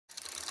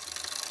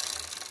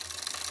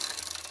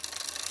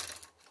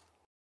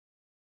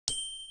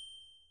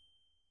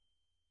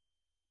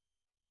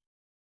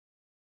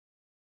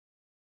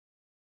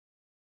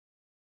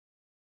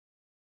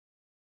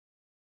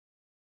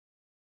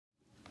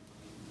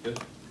Good?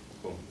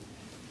 Cool.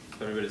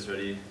 If everybody's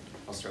ready,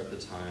 I'll start the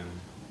time.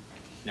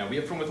 Now, we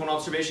affirm with one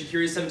observation,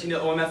 Curious 17 to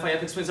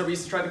OMFIF explains that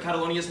reason striving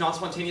Catalonia is not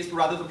spontaneous, but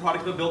rather the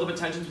product of a build-up of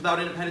tensions without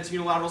independence.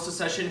 Unilateral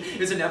secession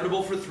is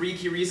inevitable for three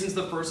key reasons.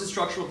 The first is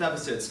structural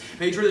deficits.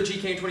 Major of the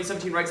GK in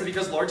 2017 writes that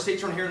because large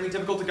states are inherently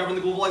difficult to govern,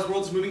 the globalized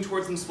world is moving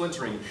towards them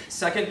splintering.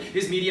 Second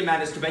is media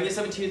madness. Trevenia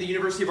 17 at the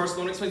University of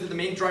Barcelona explains that the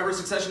main driver of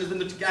secession has been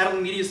the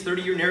Catalan media's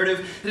 30-year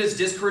narrative that has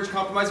discouraged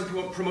compromise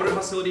and promoted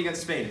hostility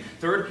against Spain.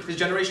 Third is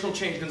generational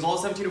change.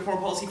 Gonzalez 17 of foreign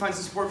policy finds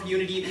the support for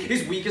unity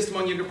is weakest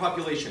among younger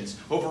populations.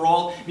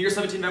 Overall, Meir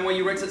 17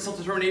 Memoir writes that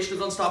self-determination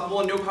is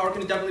unstoppable and no power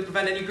can indefinitely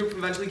prevent any group from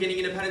eventually gaining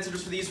independence. And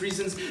just for these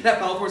reasons, that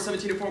Balfour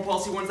 17 of foreign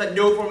policy warns that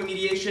no form of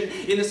mediation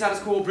in the status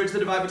quo will bridge the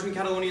divide between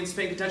Catalonia and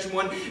Spain. Contention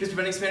 1 is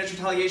preventing Spanish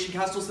retaliation.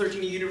 Castells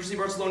 13 at University of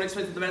Barcelona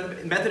explains that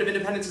the method of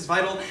independence is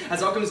vital,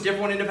 as outcomes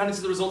differ when independence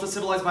is the result of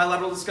civilized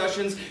bilateral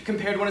discussions.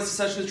 Compared when a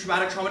secession is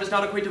traumatic, trauma does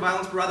not equate to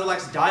violence, but rather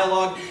lacks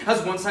dialogue,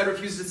 as one side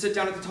refuses to sit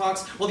down at the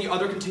talks while the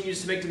other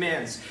continues to make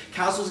demands.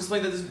 Castells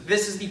explained that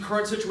this is the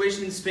current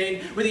situation in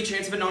Spain, with the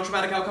chance of a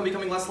non-traumatic outcome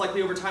becoming less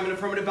likely over time. An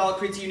affirmative ballot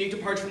creates a unique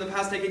departure from the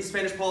past decades of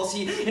Spanish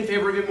policy in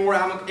favor of a more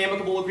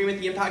amicable agreement.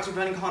 The impacts of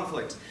preventing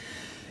conflict.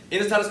 In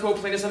the status quo,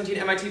 Plaintiff 17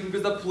 MIT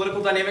concludes that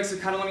political dynamics of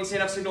Catalonian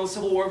state have signaled a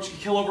civil war which could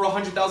kill over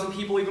 100,000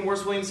 people. Even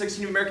worse, William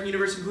 16 of American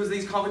University concludes that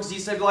these conflicts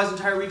destabilize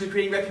entire regions,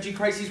 creating refugee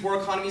crises,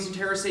 war economies, and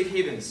terror safe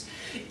havens.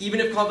 Even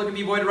if conflict can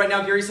be avoided right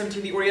now, Gary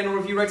 17, the Oriental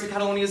Review, writes that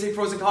Catalonia is a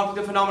frozen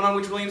conflict, a phenomenon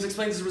which Williams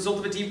explains is a result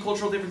of a deep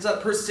cultural difference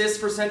that persists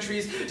for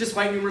centuries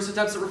despite numerous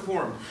attempts at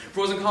reform.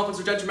 Frozen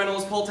conflicts are detrimental,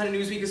 as Paul 10 in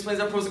Newsweek explains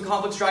that frozen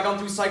conflicts drag on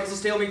through cycles of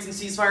stalemates and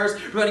ceasefires,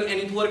 preventing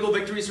any political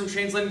victories from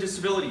translating to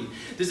stability.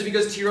 This is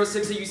because Tiro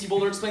 6 at UC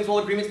Boulder explains while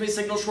agreements may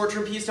signal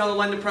short-term peace down the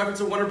line, the preference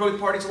of one or both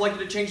parties are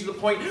likely to change to the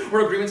point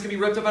where agreements can be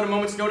ripped up at a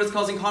moment's notice,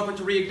 causing conflict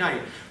to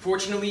reignite.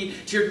 Fortunately,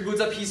 Tiro concludes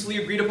that peacefully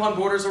agreed upon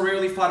borders are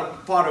rarely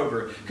fought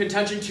over.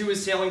 Contention 2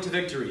 is sailing to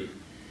victory.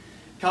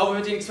 Calvin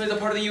 15 explains that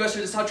part of the U.S.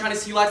 should South China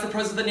Sea lacks the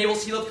presence of the Naval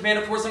Sea Lift Command,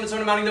 of force on its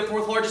own, amounting to the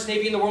 4th largest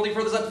navy in the world. He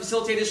furthers that to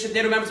facilitate this shift,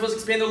 NATO members must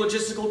expand their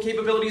logistical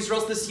capabilities, or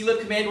else the Sea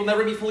Lift Command will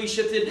never be fully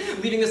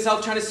shifted, leaving the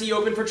South China Sea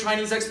open for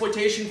Chinese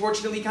exploitation.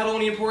 Fortunately,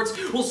 Catalonian ports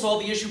will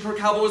solve the issue per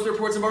Calvo, as their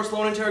ports in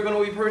Barcelona and Tarragona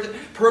will be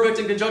perfect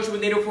in conjunction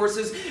with NATO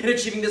forces in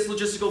achieving this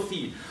logistical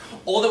feat.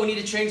 All that we need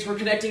to change is for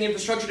connecting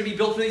infrastructure to be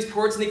built for these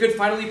ports, and they could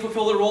finally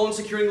fulfill their role in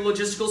securing the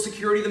logistical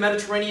security of the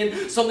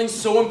Mediterranean, something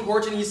so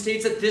important he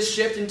states that this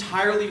shift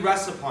entirely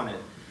rests upon it.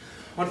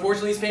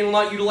 Unfortunately, Spain will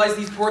not utilize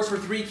these ports for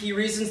three key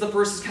reasons. The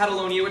first is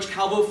Catalonia, which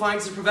Calvo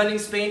finds is preventing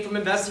Spain from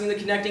investing in the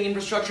connecting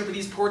infrastructure for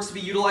these ports to be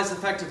utilized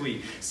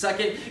effectively.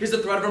 Second is the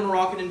threat of a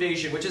Moroccan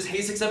invasion, which, as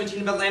Hay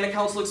 617 of Atlantic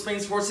Council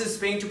explains, forces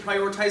Spain to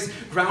prioritize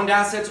ground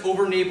assets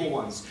over naval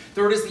ones.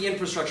 Third is the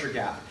infrastructure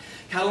gap.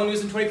 Catalonia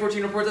News in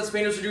 2014 reports that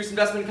Spain has reduced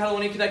investment in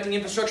Catalonia connecting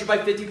infrastructure by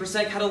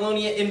 50%.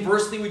 Catalonia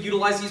inversely would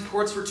utilize these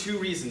ports for two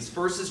reasons.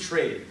 First is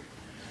trade.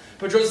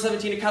 Pedrosa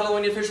 17, a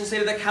Catalonian official,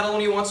 stated that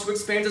Catalonia wants to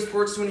expand its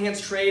ports to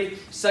enhance trade.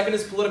 Second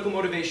is political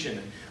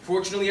motivation.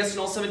 Fortunately,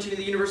 Estonol 17 of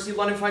the University of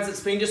London finds that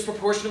Spain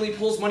disproportionately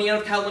pulls money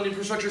out of Catalan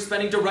infrastructure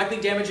spending, directly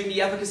damaging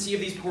the efficacy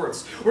of these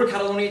ports. Were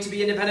Catalonia to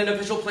be independent,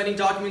 official planning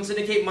documents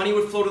indicate money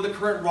would flow to the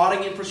current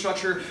rotting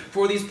infrastructure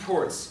for these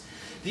ports.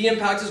 The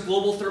impact is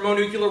global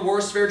thermonuclear war.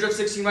 Sverdrup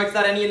 16 writes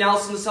that any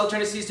analysis of the South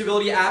China Sea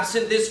stability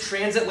absent this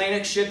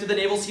transatlantic shift of the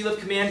Naval Sea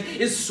Lift Command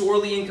is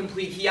sorely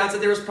incomplete. He adds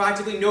that there is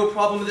practically no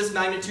problem of this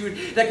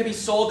magnitude that can be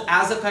solved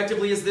as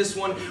effectively as this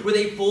one with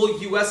a full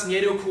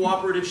U.S.-NATO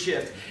cooperative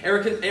shift.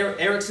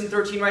 Erickson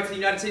 13 writes the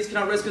United States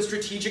cannot risk a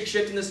strategic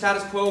shift in the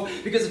status quo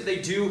because if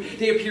they do,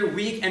 they appear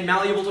weak and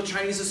malleable to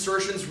Chinese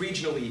assertions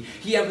regionally.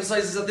 He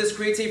emphasizes that this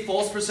creates a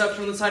false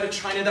perception on the side of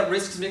China that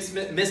risks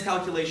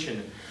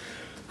miscalculation.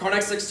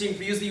 Carnex 16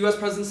 views the U.S.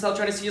 presence in South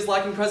China Sea as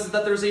lacking presence,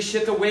 that there is a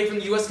shift away from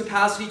the U.S.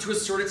 capacity to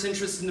assert its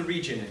interests in the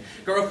region.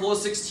 Garofalo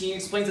 16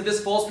 explains that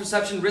this false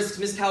perception risks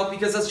miscalc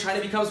because as China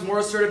becomes more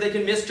assertive, they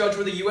can misjudge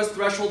where the U.S.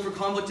 threshold for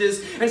conflict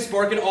is and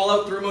spark an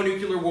all-out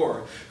thermonuclear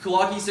war.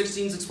 Kulaki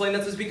 16 explains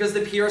that this is because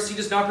the PRC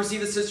does not perceive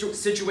the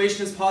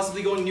situation as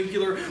possibly going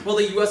nuclear, while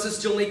the U.S. is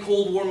still in a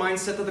Cold War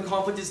mindset that the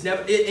conflict is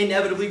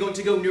inevitably going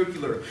to go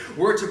nuclear,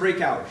 were it to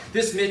break out.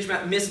 This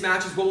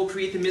mismatch is what will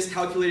create the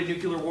miscalculated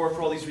nuclear war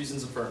for all these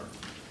reasons affirmed.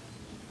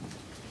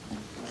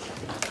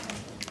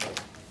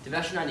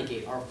 Divession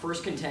negate, our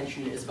first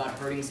contention is about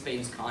hurting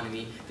Spain's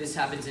economy. This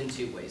happens in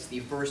two ways.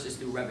 The first is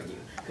through revenue.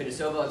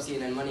 Kudasova of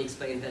CNN Money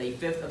explained that a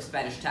fifth of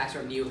Spanish tax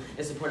revenue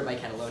is supported by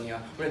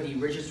Catalonia, one of the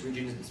richest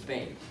regions in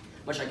Spain.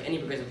 Much like any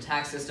progressive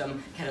tax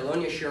system,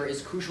 Catalonia's share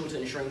is crucial to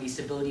ensuring the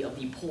stability of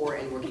the poor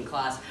and working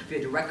class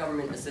via direct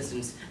government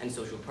assistance and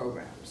social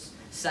programs.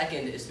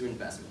 Second is through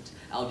investment.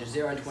 Al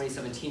Jazeera in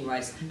 2017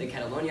 writes that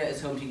Catalonia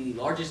is home to the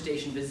largest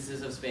station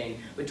businesses of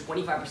Spain, with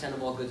 25%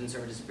 of all goods and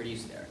services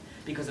produced there.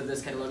 Because of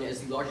this, Catalonia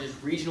is the largest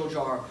regional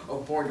jar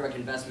of foreign direct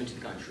investment to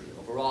the country.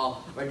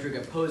 Overall,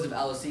 Rodrigo Pose of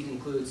LSE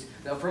concludes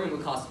that affirming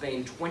would cost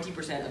Spain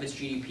 20% of its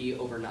GDP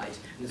overnight,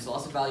 and this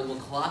loss of value will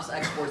collapse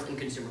exports and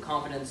consumer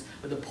confidence,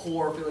 with the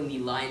poor feeling the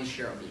lion's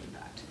share of the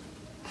impact.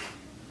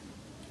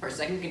 Our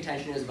second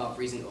contention is about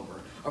freezing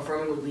over.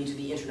 Affirming would lead to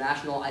the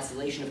international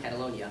isolation of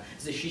Catalonia.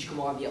 As Ashish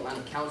Kumar of the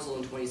Atlantic Council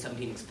in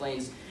 2017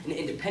 explains, an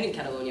independent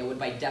Catalonia would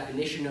by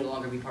definition no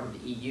longer be part of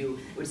the EU.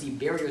 It would see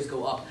barriers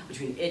go up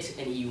between it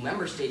and EU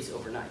member states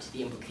overnight.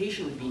 The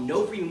implication would be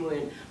no free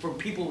movement for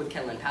people with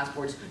Catalan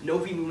passports, no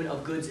free movement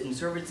of goods and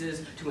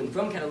services to and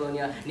from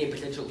Catalonia, and a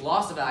potential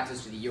loss of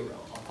access to the euro.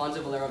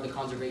 Alfonso Valera of the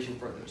Conservation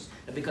furthers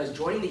that because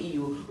joining the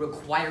EU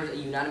requires a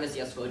unanimous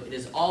yes vote, it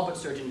is all but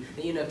certain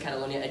that even if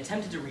Catalonia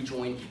attempted to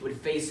rejoin, it would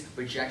face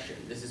rejection.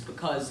 This is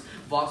because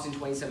Vox in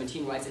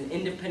 2017 writes, an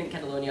independent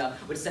Catalonia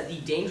would set the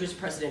dangerous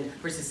precedent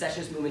for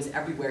secessionist movements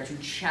everywhere to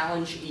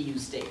challenge EU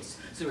states.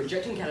 So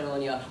rejecting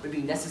Catalonia would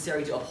be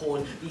necessary to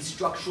uphold the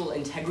structural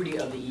integrity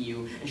of the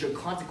EU and show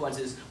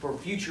consequences for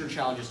future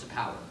challenges to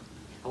power.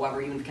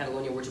 However, even if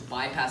Catalonia were to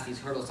bypass these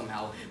hurdles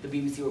somehow, the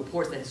BBC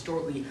reports that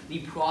historically the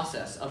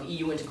process of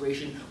EU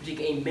integration would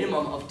take a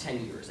minimum of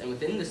 10 years, and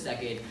within this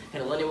decade,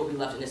 Catalonia will be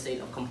left in a state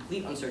of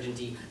complete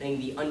uncertainty, laying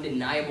the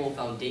undeniable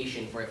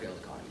foundation for a failed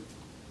economy.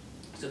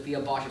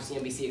 Sophia Bosch of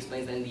CNBC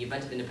explains that in the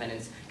event of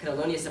independence,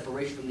 Catalonia's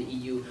separation from the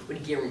EU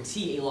would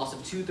guarantee a loss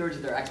of 2/3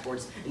 of their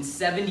exports and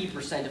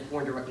 70% of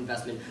foreign direct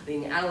investment,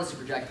 leading analysts to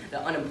project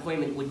that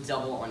unemployment would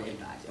double on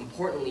impact.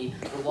 Importantly,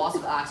 the loss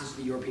of access to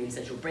the European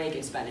Central Bank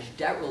and Spanish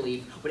debt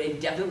relief would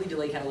indefinitely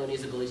delay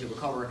Catalonia's ability to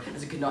recover,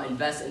 as it could not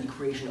invest in the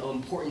creation of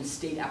important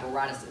state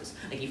apparatuses,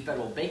 like a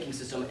federal banking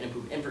system and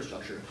improved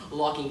infrastructure,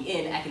 locking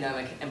in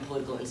economic and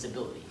political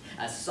instability.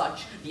 As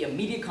such, the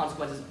immediate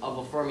consequences of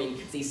affirming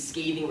a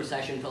scathing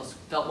recession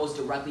felt most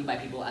directly by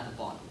people at the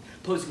bottom.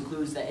 Post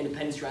concludes that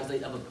independence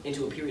translates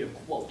into a period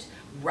of, quote,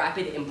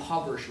 rapid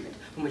impoverishment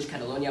from which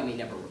Catalonia may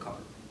never recover.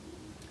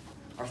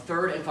 Our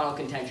third and final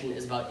contention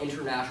is about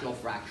international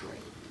fracturing.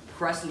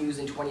 Press News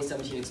in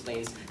 2017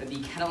 explains that the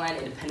Catalan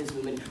independence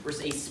movement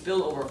risks a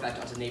spillover effect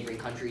onto neighboring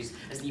countries,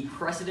 as the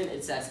precedent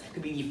it sets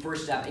could be the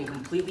first step in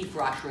completely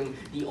fracturing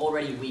the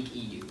already weak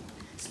EU.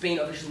 Spain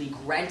officially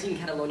granting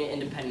Catalonia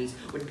independence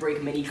would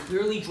break many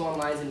clearly drawn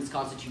lines in its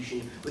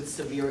constitution with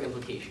severe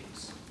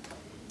implications.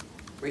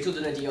 Rachel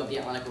Donadio of The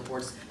Atlantic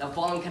reports that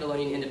following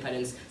Catalonian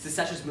independence,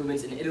 secessionist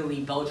movements in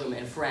Italy, Belgium,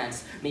 and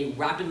France may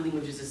rapidly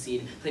move to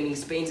secede, claiming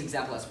Spain's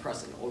example as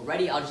precedent.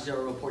 Already, Al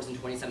Jazeera reports in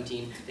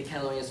 2017 that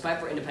Catalonia's fight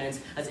for independence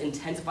has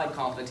intensified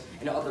conflict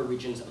in other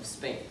regions of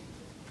Spain.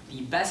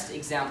 The best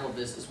example of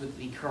this is with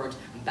the current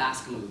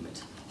Basque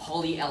movement.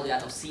 Holly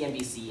Elliott of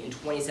CNBC in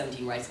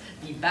 2017 writes,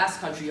 the Basque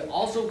country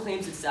also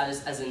claims its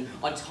status as an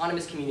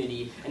autonomous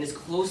community and is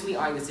closely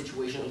eyeing the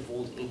situation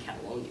unfold in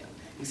Catalonia.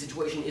 The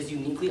situation is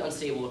uniquely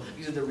unstable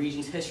because of the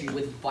region's history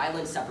with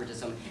violent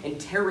separatism and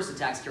terrorist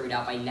attacks carried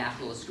out by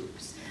nationalist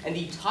groups. And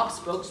the top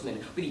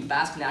spokesman for the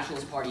Basque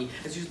Nationalist Party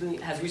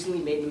has recently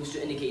made moves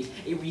to indicate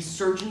a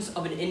resurgence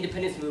of an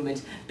independence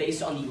movement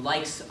based on the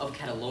likes of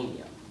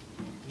Catalonia.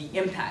 The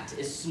impact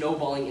is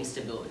snowballing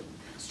instability.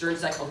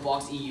 Sternsack of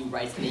Vox EU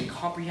writes in a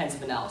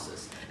comprehensive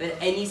analysis that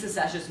any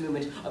secessionist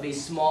movement of a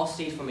small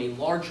state from a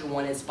larger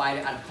one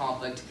inspired out of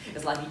conflict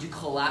is likely to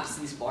collapse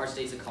the smaller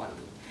state's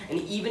economy. And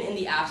even in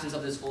the absence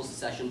of this full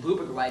secession,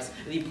 Bloomberg writes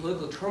that the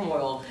political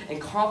turmoil and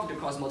conflict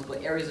across multiple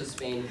areas of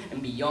Spain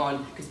and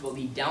beyond could spell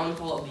the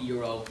downfall of the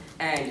euro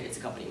and its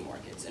accompanying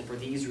markets. And for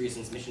these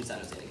reasons, Mission San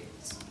Jose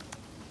negates.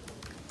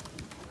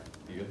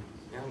 You good?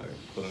 Yeah. Okay,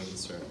 cool, then we can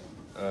start.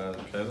 Can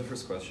I have the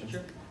first question?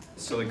 Sure.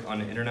 So, like,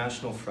 on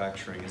international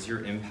fracturing, is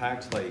your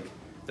impact, like,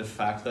 the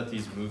fact that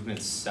these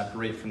movements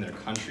separate from their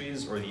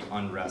countries or the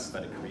unrest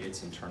that it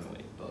creates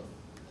internally? Both.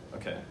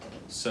 Okay,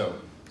 so,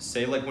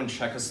 say, like, when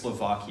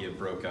Czechoslovakia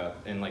broke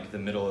up in, like, the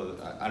middle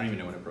of, I don't even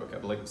know when it broke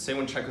up, but, like, say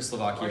when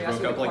Czechoslovakia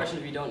broke up, like... Why are you asking me a question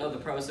if you don't know the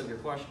premise of your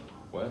question?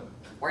 What?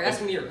 Why are you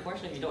asking me your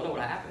question if you don't know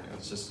what happened?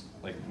 It's just,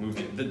 like,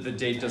 moving, the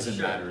date doesn't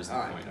Sure. matter is the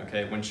All point, right.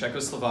 okay? When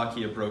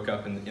Czechoslovakia broke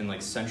up in,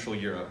 like, Central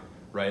Europe,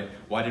 right?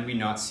 Why did we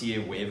not see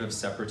a wave of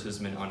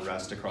separatism and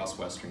unrest across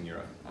Western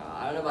Europe?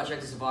 I don't know about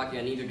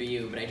Czechoslovakia, neither do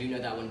you, but I do know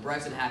that when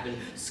Brexit happened,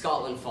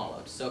 Scotland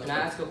followed. So can I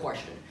ask a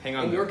question? Hang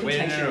on. In your Wait,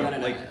 contention, no,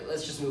 no,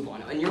 let's just move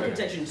on. In your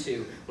contention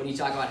too, when you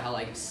talk about how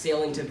like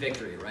sailing to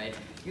victory, right?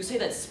 You say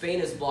that Spain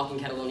is blocking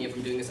Catalonia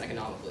from doing this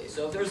economically.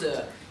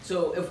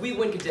 So if we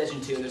win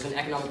contention 2 and there's an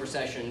economic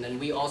recession, then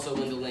we also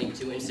win the link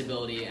to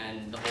instability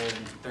and the whole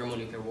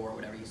thermonuclear war,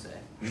 whatever you say.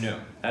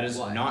 No, that is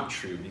Why? not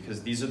true,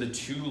 because these are the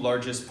 2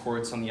 largest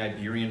ports on the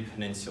Iberian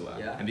Peninsula.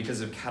 Yeah. And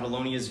because of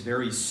Catalonia's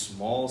very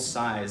small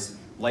size,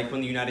 like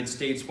when the United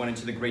States went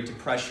into the Great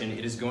Depression,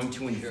 it is going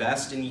to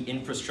invest in the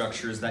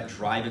infrastructures that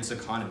drive its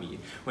economy.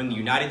 When the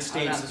United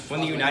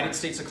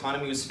States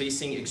economy was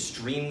facing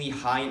extremely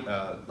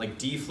high like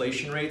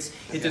deflation rates,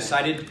 it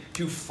decided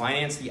to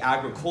finance the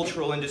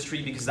agricultural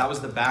industry because that was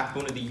the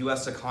backbone of the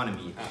US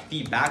economy.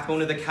 The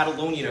backbone of the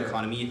Catalonian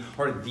economy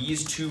are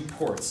these 2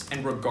 ports,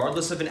 and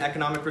regardless of an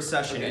economic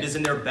recession, it is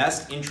in their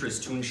best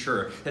interest to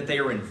ensure that they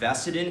are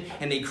invested in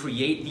and they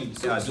create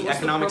the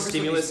economic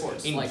stimulus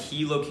in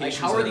key locations.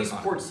 How are these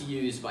ports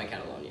used by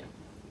Catalonia?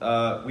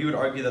 We would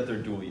argue that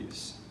they're dual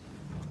use.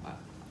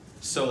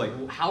 So, like,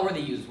 how are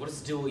they used? What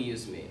does dual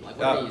use mean? Like,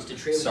 what are they used to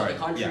trade with other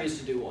countries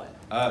to do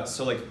what?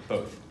 So like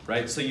both,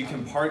 right? So you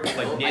can park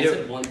like I native.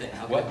 said one thing.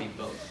 How can it be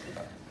both?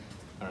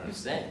 All right. Who's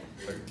saying?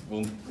 Okay,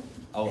 well,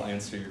 I'll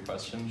answer your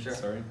question. Sure.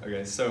 Sorry.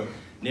 Okay, so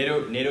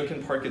NATO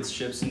can park its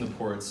ships in the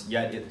ports,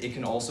 yet it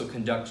can also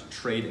conduct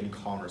trade and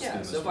commerce.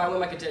 Yeah, so if I win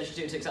my contention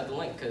 2, it takes out the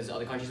link, because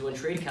other countries wouldn't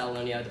trade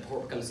Catalonia, the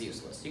port becomes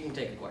useless. You can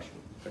take a question.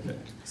 Okay,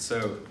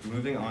 so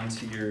moving on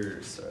to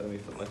your, sorry, let me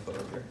flip my foot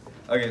over here.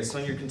 Okay, so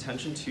on your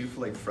contention 2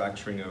 for like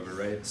fracturing over,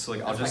 right? So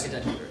like I'll That's just, my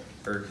contention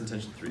 3. or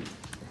contention 3.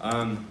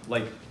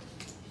 Like,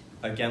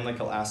 again, like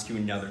I'll ask you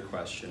another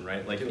question,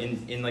 right? Like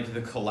in like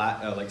the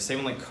like say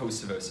when like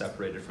Kosovo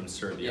separated from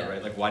Serbia,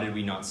 right? Like why did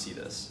we not see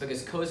this?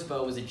 Because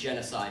Kosovo was a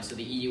genocide, so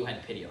the EU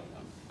had pity on them.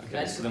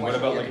 Okay, so then what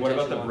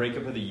about the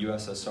breakup of the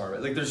USSR?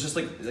 Right? Like there's just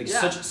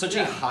such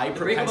a high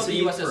propensity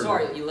the breakup of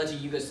the USSR led to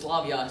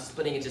Yugoslavia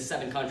splitting into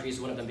 7 countries,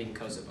 one of them being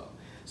Kosovo.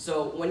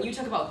 So when you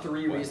talk about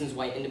 3 reasons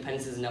why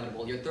independence is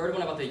inevitable, your third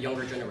one about the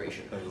younger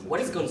generation, what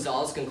does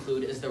Gonzalez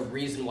conclude is the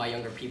reason why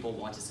younger people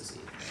want to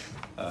secede?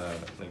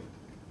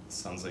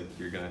 Sounds like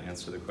you're going to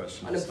answer the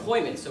question.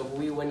 Unemployment. So if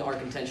we win our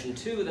contention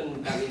 2,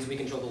 then that means we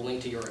control the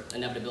link to your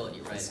inevitability,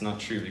 right? It's not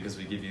true because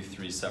we give you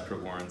 3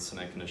 separate warrants, and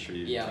I can assure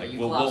you. Yeah, like, you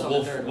we'll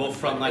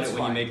frontline it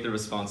when you make the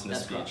response in a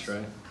That's speech,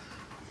 right?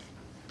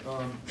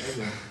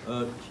 Okay.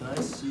 Can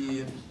I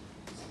see?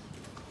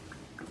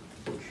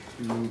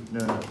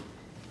 No.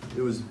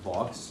 It was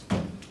Vox.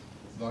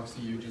 Vox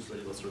to you, just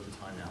ready. Let's start the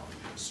time now.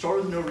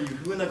 Start with no review.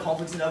 Who in the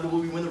conflict's inevitable?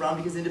 We win the round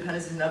because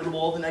independence is inevitable.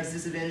 All the next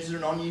disadvantages are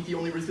non-unique. The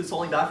only risk is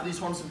falling back for these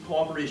forms of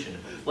cooperation.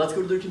 Let's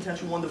go to their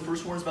contention 1. The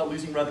first one is about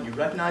losing revenue.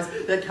 Recognize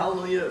that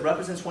Catalonia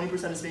represents 20%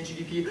 of Spain's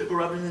GDP, but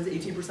represents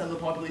 18% of the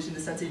population.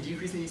 This sends a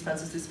decrease in the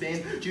expenses to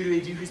Spain due to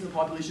a decrease in the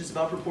population. It's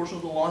about proportional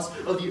to the loss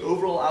of the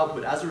overall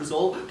output. As a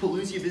result,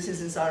 Pelusia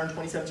Business Insider in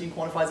 2017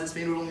 quantifies that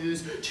Spain would only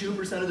lose 2%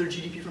 of their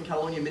GDP from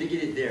Catalonia,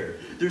 mitigated there.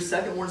 Their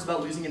second one is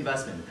about losing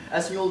investment.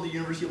 Espanol of the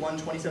University of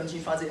London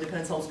 2017 finds that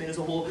independence helps Spain as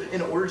a whole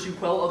in order to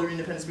quell other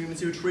independence movements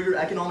who trigger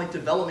economic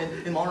development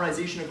and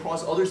modernization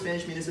across other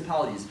Spanish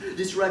municipalities.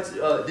 This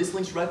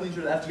links directly to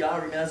the FDI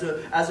argument.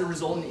 As a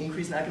result in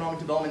increase in economic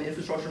development,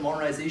 infrastructure, and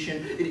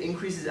modernization, it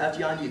increases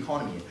FDI in the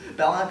economy.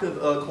 Balak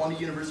of Columbia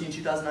University in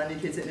 2009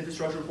 indicates that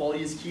infrastructure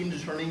quality is key in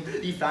determining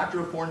the factor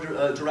of foreign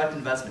direct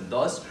investment.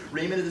 Thus,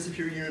 Raymond of the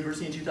Superior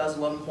University in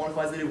 2011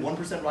 quantifies that a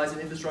 1% rise in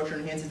infrastructure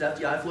enhances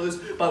FDI flows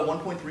by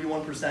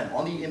 1.31%.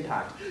 On the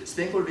impact,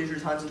 Spankler of Asia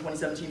Times in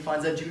 2017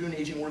 finds that due to an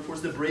aging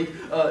workforce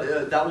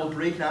that will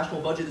break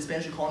national budget, the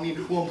Spanish economy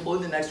will implode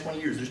in the next 20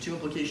 years. There's 2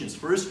 implications.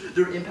 First,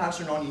 their impacts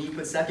are non-unique,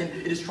 but second,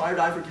 it is try or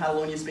die for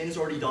Catalonia. Spain is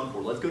already done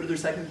for. Let's go to their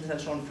second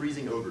contention on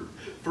freezing over.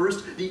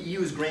 First, the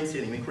EU is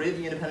grandstanding. When created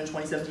the independent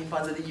 2017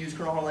 finds that the EU's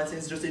current hardline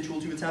stance is just a tool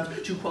to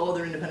attempt to quell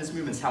other independence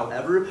movements.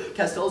 However,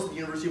 Castells at the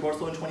University of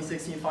Barcelona in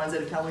 2016 finds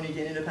that if Catalonia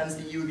gained independence,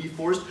 the EU would be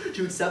forced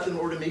to accept it in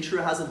order to make sure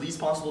it has the least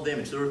possible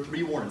damage. There are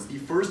 3 warrants. The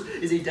first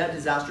is a debt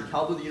disaster.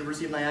 Calvo at the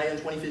University of Naya in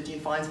 2015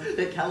 finds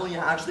that Catalonia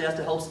actually has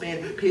to help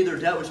Spain pay their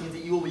debt, which means the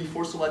EU will be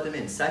forced to let them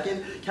in.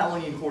 Second,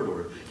 Catalonian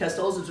corridor.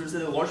 Castells observes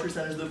that a large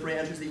percentage of the freight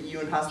enters the EU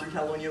and pass through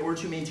Catalonia. In order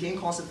to maintain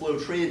constant flow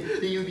of trade,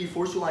 the EU would be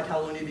forced to allow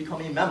Catalonia to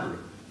become a member.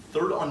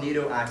 Third, on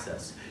NATO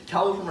access.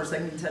 Calvo from our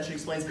second contention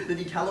explains that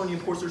the Catalonian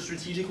ports are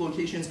strategic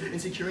locations in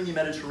securing the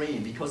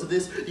Mediterranean. Because of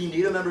this, the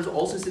NATO members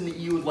also in the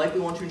EU would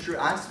likely want to ensure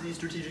access to these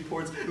strategic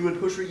ports and would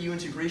push for EU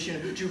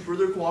integration to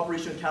further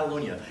cooperation with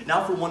Catalonia.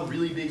 Now for one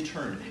really big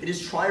turn. It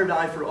is try or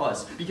die for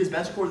us, because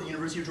Benchcore of the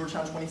University of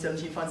Georgetown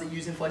 2017 finds that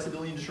using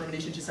flexibility and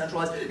determination to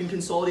centralize and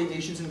consolidate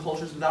nations and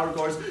cultures without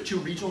regards to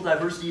regional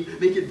diversity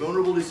make it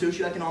vulnerable to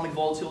socioeconomic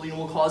volatility and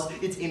will cause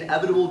its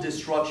inevitable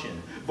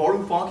destruction.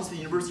 Varoufakis of the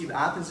University of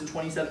Athens in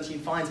 2017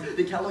 finds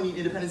that Catalonian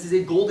independence is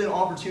a golden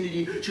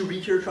opportunity to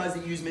recharacterize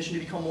the EU's mission to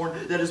become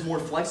that is more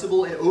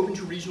flexible and open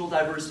to regional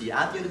diversity.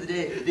 At the end of the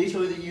day, they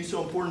tell you that the EU is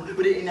so important,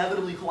 but it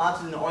inevitably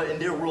collapses in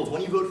their worlds.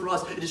 When you vote for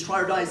us, it is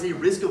try or die as a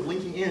risk of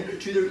linking in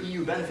to their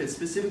EU benefits,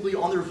 specifically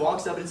on their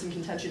Vox evidence in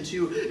contention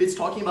 2. It's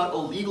talking about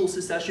illegal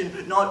secession,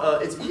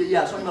 it's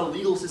talking about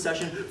illegal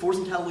secession,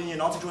 forcing Catalonia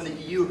not to join the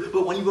EU,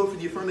 but when you vote for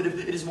the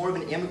affirmative, it is more of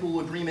an amicable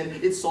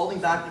agreement. It's solving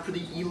back for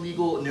the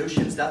illegal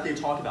notions that they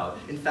talk about.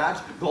 In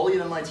fact, Galli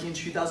at MIT in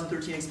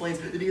 2013 explains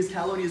that because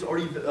Catalonia is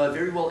already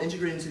very well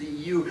integrated into the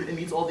EU and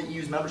meets all the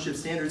EU's membership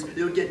standards,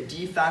 they would get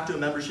de facto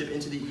membership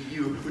into the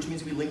EU, which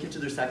means we link it to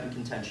their second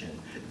contention.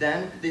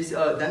 Then they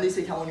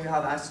say Catalonia will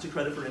have access to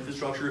credit for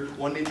infrastructure,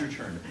 one major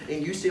turn. A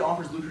new state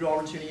offers lucrative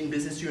opportunity in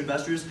business to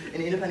investors.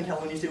 An independent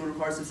Catalonia state would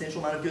require a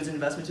substantial amount of goods and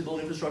investment to build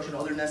infrastructure and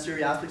other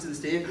necessary aspects of the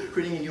state,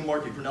 creating a new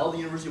market. Cornell at the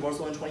University of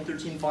Barcelona in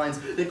 2013 finds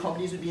that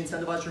companies would be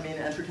incentivized to remain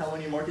and enter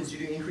Catalonian markets due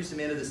to increased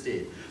demand of the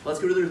state. Let's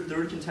go to their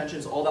third contention.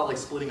 It's all about like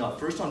splitting up.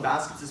 First on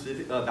Basque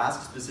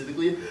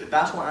specifically,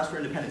 Basque will ask for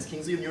independence.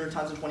 Kingsley of the New York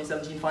Times in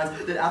 2017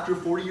 finds that after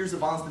 40 years of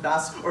violence, the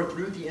Basques are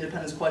through with the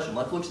independence question.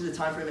 Let's look to the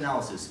time frame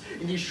analysis.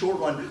 In the short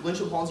run, Lynch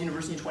of Holland's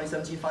University in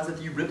 2017 finds that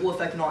the ripple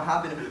effect cannot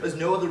happen as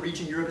no other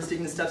region in Europe has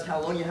taken the steps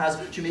Catalonia has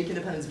to make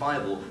independence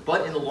viable.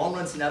 But in the long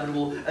run, it's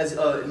inevitable, as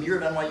Amir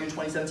of NYU in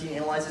 2017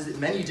 analyzes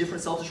many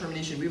different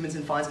self-determination movements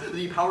and finds that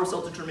the power of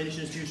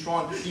self-determination is too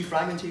strong.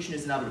 Defragmentation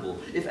is inevitable.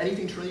 If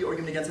anything, turn the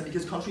argument against it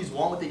because countries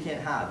want what they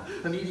can't have.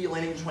 Hamidi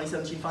Atlantic in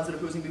 2017 finds that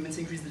opposing movements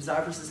increase the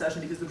desire for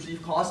secession because the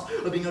perceived cost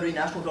of being under a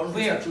national government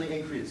will actually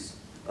increase.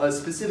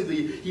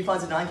 Specifically, he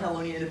finds that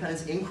non-Catalonian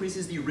independence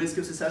increases the risk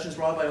of secessions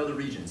brought by other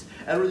regions.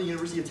 Edward, the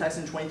University of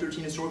Texas in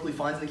 2013 historically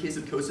finds in the case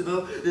of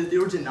Kosovo that if they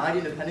were denied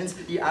independence,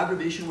 the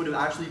aggravation would have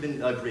actually been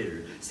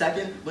greater.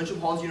 Second, Lynch of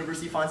Holland's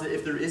University finds that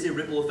if there is a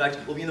ripple effect,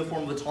 it will be in the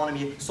form of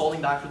autonomy,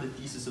 stalling back for the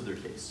thesis of their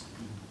case.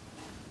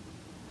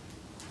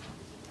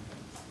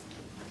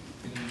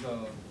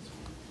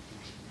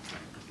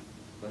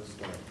 Let's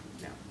start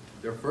now.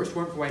 Their first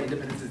warrant for why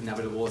independence is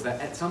inevitable is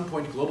that at some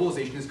point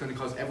globalization is going to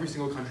cause every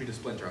single country to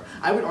splinter.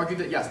 I would argue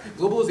that yes,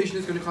 globalization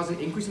is going to cause an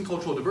increase in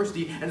cultural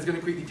diversity and is going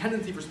to create the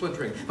tendency for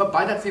splintering. But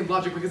by that same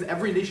logic, because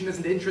every nation has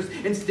an interest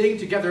in staying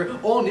together,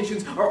 all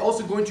nations are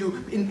also going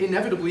to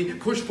inevitably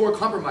push for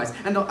compromise.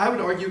 And I would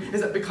argue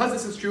is that because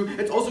this is true,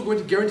 it's also going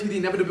to guarantee the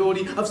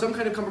inevitability of some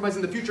kind of compromise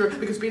in the future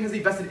because Spain has a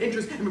vested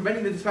interest in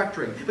preventing the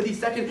disfactoring. But the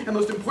second and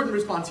most important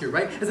response here,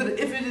 right, is that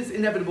if it is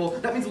inevitable,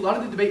 that means a lot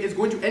of the debate is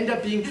going to end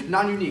up being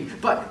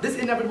non-unique. But this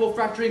inevitable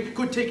fracturing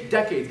could take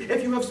decades.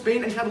 If you have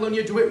Spain and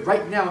Catalonia do it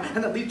right now,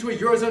 and that leads to a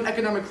Eurozone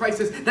economic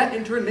crisis, that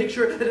in turn makes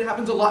sure that it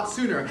happens a lot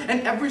sooner.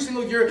 And every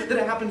single year that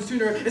it happens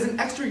sooner is an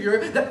extra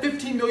year that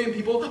 15 million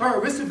people are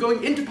at risk of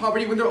going into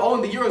poverty when they're all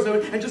in the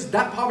Eurozone, and just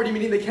that poverty,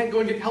 meaning they can't go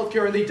and get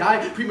healthcare and they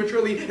die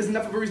prematurely, is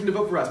enough of a reason to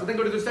vote for us. But then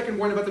go to the second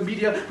warning about the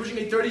media pushing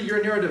a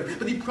 30-year narrative.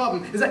 But the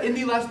problem is that in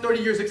the last 30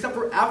 years, except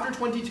for after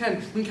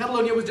 2010, when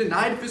Catalonia was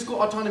denied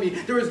fiscal autonomy,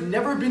 there has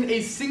never been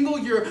a single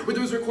year where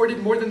there was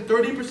recorded more than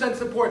 30%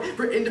 support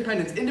for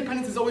independence.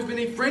 Independence has always been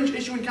a fringe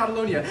issue in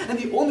Catalonia, and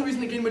the only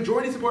reason it gained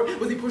majority support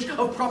was the push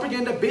of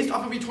propaganda based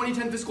off of a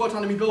 2010 fiscal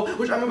autonomy bill,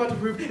 which I'm about to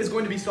prove is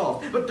going to be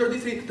solved. But third, they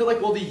say they're like,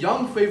 well, the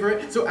young favor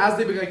it, so as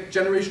they like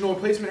generational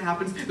replacement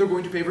happens, they're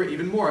going to favor it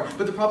even more.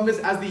 But the problem is,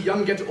 as the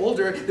young get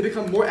older, they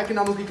become more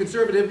economically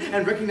conservative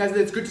and recognize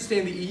that it's good to stay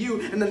in the EU,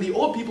 and then the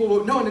old people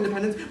vote no on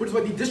independence, which is why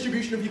the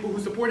distribution of people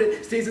who support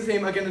it stays the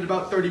same again at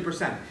about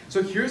 30%.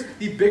 So here's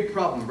the big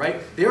problem,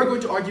 right? They are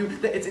going to argue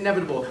that it's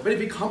inevitable, but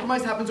if a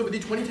compromise happens over the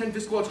 2010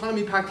 fiscal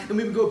autonomy pact, then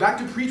we would go back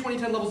to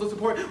pre-2010 levels of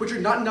support, which are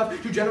not enough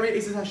to generate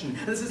a secession.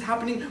 And this is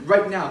happening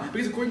right now,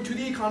 because according to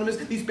The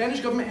Economist, the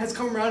Spanish government has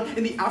come around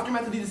in the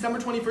aftermath of the December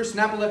 21st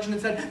snap election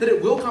and said that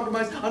it will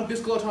compromise on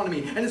fiscal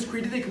autonomy, and has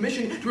created a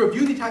commission to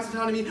review the tax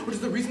autonomy, which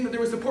is the reason that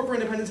there was support for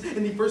independence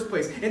in the first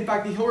place. In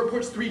fact, The Hill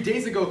reports 3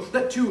 days ago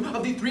that 2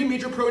 of the 3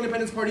 major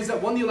pro-independence parties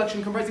that won the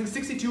election, comprising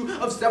 62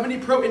 of 70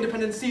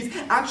 pro-independence seats,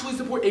 actually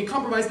support a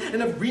compromise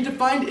and have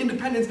redefined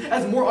independence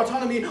as more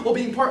autonomy while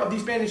being part of the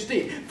Spanish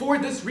state. For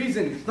this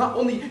reason, not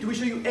only do we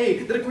show you A,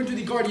 that according to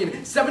The Guardian,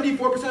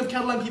 74% of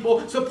Catalan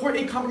people support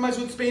a compromise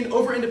with Spain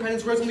over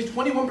independence, whereas only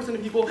 21%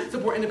 of people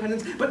support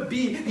independence, but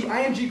B, the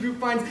ING group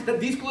finds that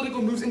these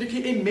political moves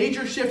indicate a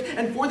major shift,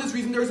 and for this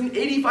reason there is an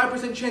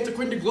 85% chance,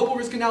 according to global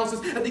risk analysis,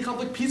 that the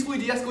conflict peacefully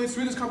de-escalates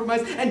through this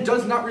compromise and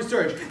does not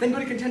resurge. Then go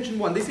to contention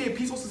 1. They say a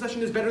peaceful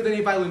secession is better than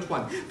a violent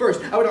one.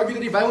 First, I would argue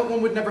that a violent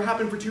one would never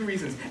happen for 2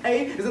 reasons.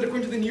 A, is that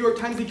according to the New York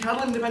Times, the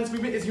Catalan independence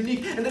movement is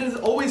unique, and that it has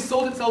always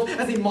sold itself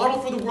as a model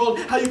for the world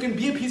how you can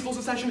be a peaceful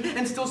secession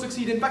and still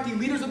succeed. In fact, the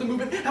leaders of the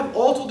movement have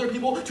all told their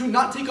people to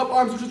not take up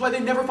arms, which is why they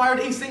never fired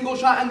a single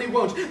shot, and they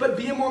won't. But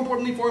B, and more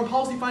importantly, foreign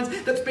policy finds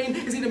that Spain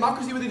is a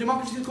democracy with a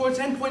democracy score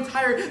 10 points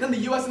higher than the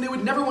US, and they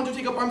would never want to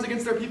take up arms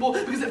against their people,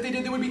 because if they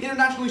did, they would be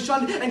internationally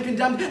shunned and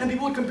condemned, and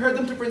people would compare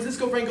them to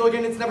Francisco Franco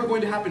again. It's never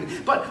going to happen.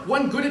 But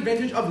one good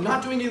advantage of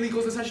not doing a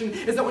legal secession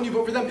is that when you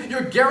vote for them,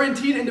 you're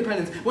guaranteed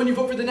independence. When you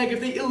vote for the neg, if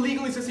they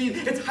illegally secede,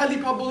 it's highly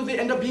probable that they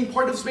end up being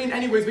part of Spain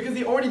anyways, because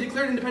they already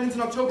declared independence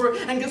in October,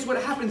 and guess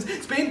what happens?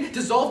 Spain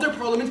dissolved their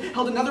parliament,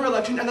 held another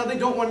election, and now they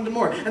don't want it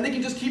anymore. And they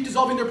can just keep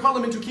dissolving their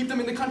parliament to keep them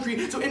in the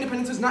country, so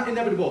independence is not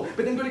inevitable.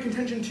 But then go to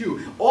contention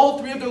 2. All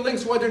 3 of their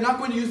links why they're not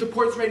going to use the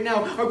ports right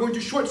now are going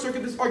to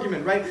short-circuit this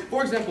argument, right?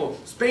 For example,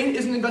 Spain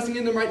isn't investing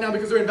in them right now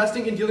because they're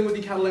investing in dealing with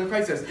the Catalan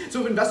crisis.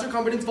 So if investor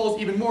confidence falls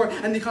even more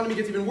and the economy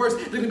gets even worse,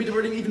 they're going to be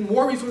diverting even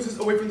more resources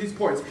away from these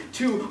ports.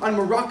 2, on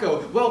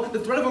Morocco. Well, the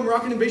threat of a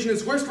Moroccan invasion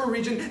is worse for a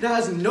region that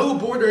has no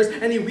borders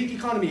and a weak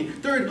economy.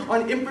 3rd,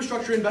 on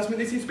infrastructure investment,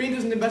 they say Spain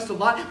doesn't invest a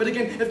lot, but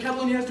again, if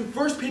Catalonia has to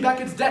first pay back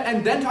its debt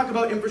and then talk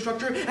about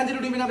infrastructure, and they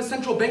don't even have a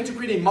central bank to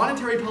create a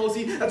monetary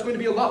policy, that's going to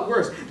be a lot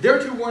worse.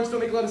 Their 2 warrants don't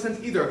make a lot of sense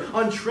either.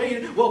 On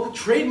trade, well,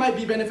 trade might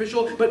be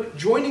beneficial, but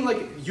joining,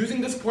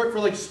 using this port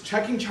for,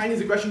 checking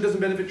Chinese aggression doesn't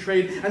benefit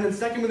trade. And then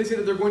second, when they say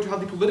that they're going to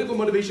have the political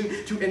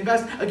motivation to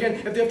invest, again,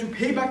 if they have to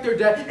pay back their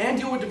debt and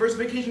deal with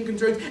diversification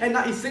concerns, and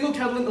not a single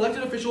Catalan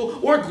elected official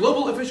or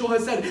global official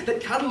has said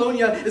that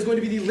Catalonia is going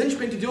to be the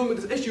linchpin to dealing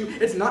with this issue,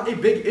 it's not a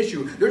big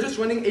issue. They're just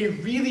running a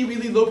really,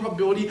 really low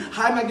probability,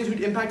 high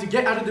magnitude impact to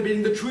get out of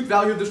debating the truth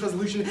value of this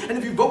resolution. And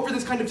if you vote for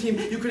this kind of team,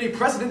 you create a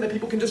precedent that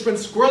people can just run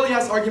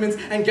squirrely-ass arguments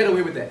and get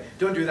away with it.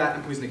 Don't do that,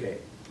 and please negate.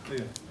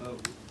 Okay.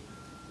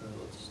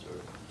 Let's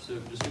start. So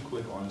just a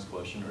quick honest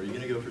question: are you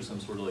gonna go for some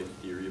sort of like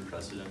theory of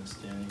precedent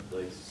setting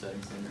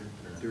standard?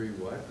 Or no? Theory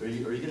what? Are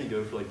you gonna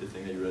go for like the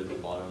thing that you read at the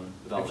bottom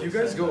about? If like, you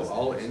guys setting go precedent?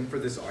 all in for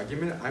this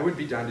argument, I would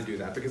be down to do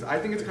that because I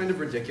think it's kind of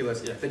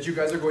ridiculous that you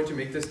guys are going to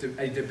make this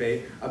a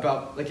debate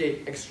about like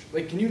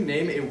can you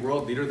name a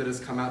world leader that has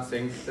come out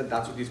saying that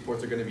that's what these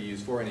ports are going to be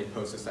used for in a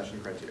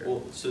post-accession criteria?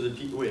 Well, so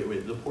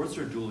wait, the ports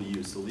are dual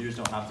use. The leaders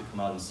don't have to come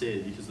out and say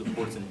it because the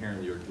ports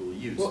inherently are dual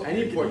use. Well,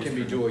 any port can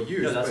be dual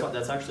use. No,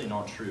 that's actually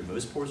not true.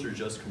 Most ports are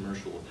just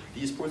commercial.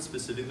 These ports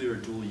specifically are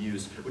dual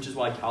use, which is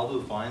why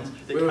Calvo finds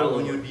that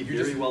Catalonia would be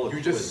very well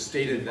equipped. You just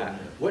stated that.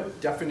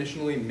 What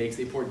definitionally makes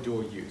a port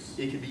dual use?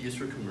 It could be used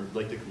for the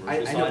commercial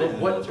I side. know,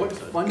 and but what the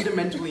side.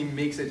 fundamentally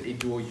makes it a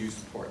dual use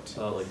port?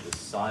 Like the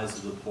size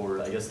of the port,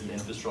 I guess the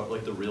infrastructure,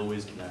 like the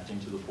railways connecting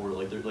to the port,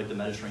 like the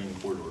Mediterranean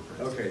corridor,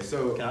 for instance. Okay,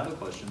 so Can I have a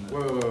question?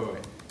 wait.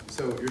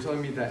 So you're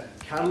telling me that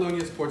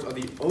Catalonia's ports are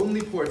the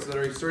only ports that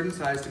are a certain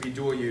size to be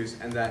dual use,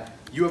 and that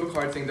you have a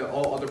card saying that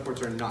all other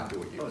ports are not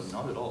dual use? Oh,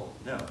 not at all.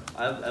 No.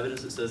 I have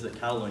evidence that says that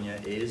Catalonia,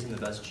 A, is in the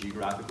best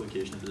geographic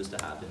location for this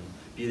to happen.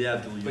 B, they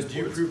have dual use But do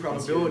you ports, prove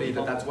and C, probability they that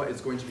have- that's what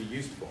it's going to be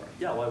used for?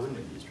 Yeah, why wouldn't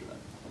it be used for that?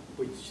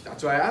 Wait,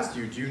 that's why I asked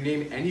you. Do you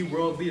name any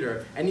world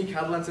leader, any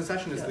Catalan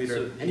secessionist leader,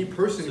 so any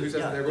person who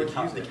says yeah, they're going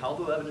to use the it?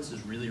 Calvo evidence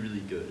is really,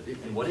 really good.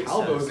 And what it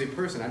Calvo says, is a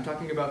person. I'm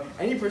talking about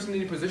any person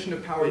in a position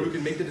of power who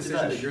can make the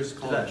decision that you're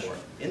calling Devesh,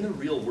 for. in the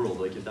real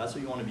world, like if that's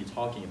what you want to be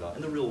talking about,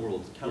 in the real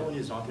world, Catalonia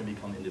is not going to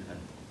become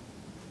independent.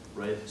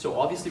 Right? So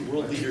obviously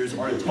world leaders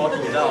aren't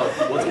talking about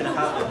what's going to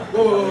happen.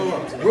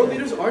 Whoa. World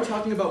leaders are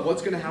talking about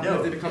what's going to happen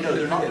if they become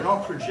independent. They're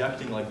not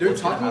projecting like They're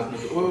what's going to talking.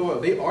 happen.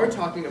 Whoa. They are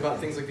talking about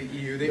things like the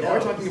EU. They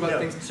are talking about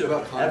things so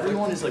about conflict.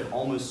 everyone is like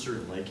almost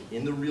certain, like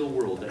in the real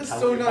world, that That's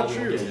Catalonia so not probably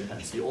won't true. get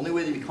independence. The only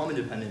way they become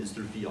independent is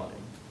through fiating.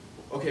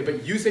 Okay,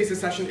 but you say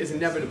secession is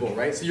inevitable,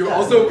 right? So you're Yeah,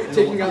 also in the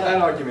taking long- out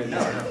that argument.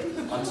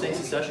 No. I'm saying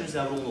secession is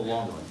inevitable in the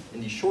long run.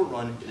 In the short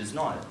run, it is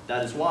not.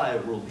 That is why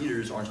world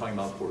leaders aren't talking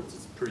about ports.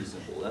 It's pretty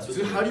simple. That's what.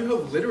 So how do you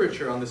have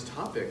literature on this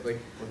topic? Like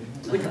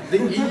the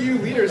EU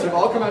leaders have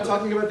all come out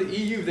talking about the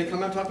EU. They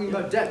come out talking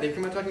about debt. They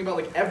come out talking about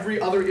like every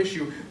other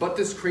issue, but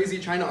this crazy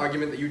China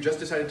argument that you just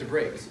decided to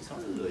break. It's not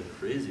really like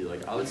crazy.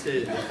 Like I would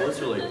say the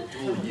ports are like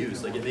dual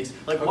use. Like it makes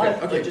like Okay, why?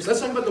 okay. Like, just Let's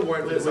talk about the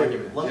warrant for this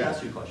argument. Let me Yeah.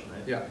 ask you a question,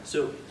 right? Yeah.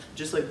 So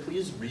just like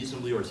please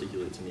reasonably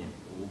articulate to me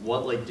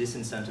what like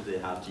disincentive they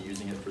have to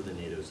using it for the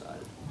NATO side.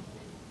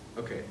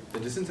 Okay, the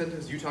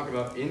disincentives you talk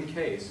about in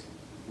case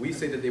we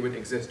say that they would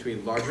exist to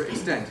a larger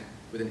extent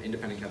with an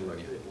independent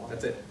Catalonia.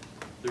 That's it.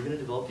 They're going to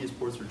develop these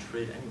ports for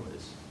trade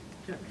anyways.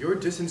 Yeah, your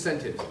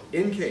disincentives,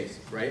 in case,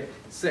 right,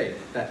 say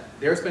that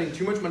they're spending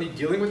too much money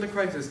dealing with the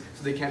crisis,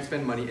 so they can't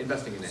spend money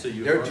investing in it. So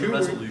you there are affirm two a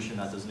resolution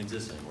that doesn't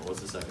exist anymore.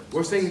 What's the second?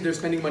 We're saying they're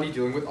spending money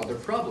dealing with other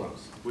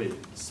problems. Wait,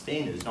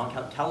 Spain is not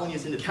Catalonia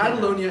is independent.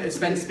 Catalonia is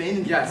spending. Spain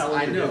and yes,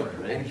 Catalonia I are know.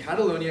 different, right? And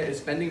Catalonia is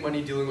spending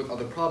money dealing with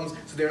other problems,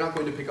 so they're not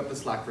going to pick up the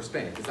slack for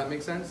Spain. Does that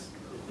make sense?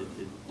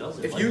 It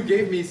doesn't. If you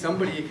gave me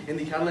somebody in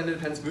the Catalan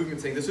independence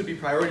movement saying this would be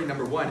priority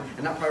number 1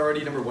 and not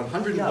priority number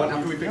 101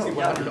 after we fix the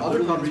 100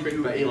 other problems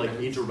created by a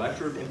independence.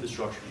 director of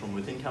infrastructure from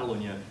within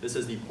Catalonia that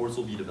says the ports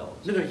will be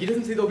developed. No, he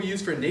doesn't say they'll be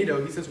used for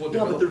NATO. He says we'll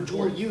Yeah, develop. but they're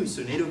dual use,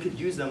 so NATO could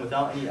use them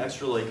without any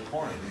extra like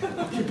harm.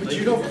 But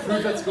you don't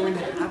prove that's going to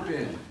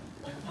happen.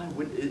 Why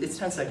would it's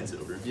 10 seconds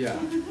over. Yeah.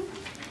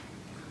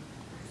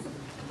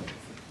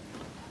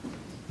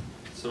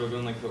 So we're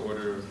going like the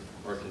order of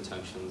our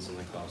contentions and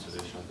like the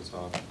observation at the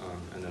top,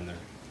 and then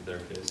their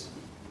case.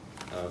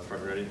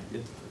 Front ready?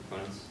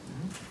 Opponents?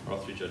 Are all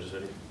three judges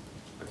ready?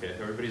 Okay,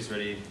 if everybody's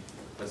ready,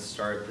 let's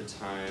start the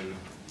time.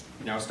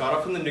 Now, start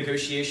off from the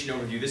negotiation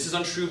overview. This is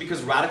untrue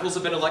because radicals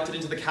have been elected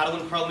into the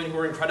Catalan parliament who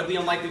are incredibly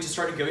unlikely to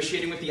start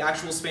negotiating with the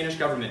actual Spanish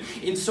government.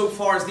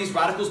 Insofar as these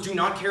radicals do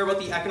not care about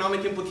the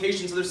economic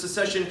implications of their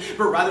secession,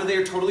 but rather they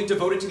are totally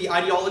devoted to the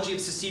ideology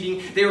of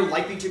seceding, they are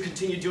likely to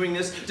continue doing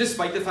this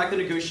despite the fact that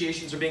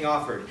negotiations are being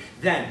offered.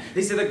 Then,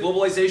 they say that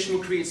globalization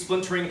would create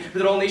splintering, but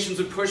that all nations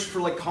would push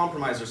for like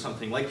compromise or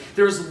something. Like,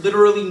 there is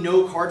literally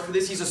no card for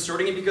this. He's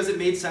asserting it because it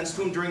made sense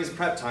to him during his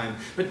prep time.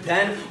 But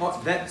then,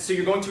 so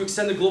you're going to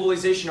extend the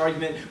globalization argument,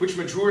 which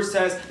Maduro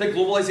says that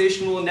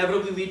globalization will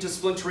inevitably lead to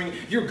splintering.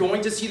 You're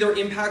going to see their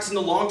impacts in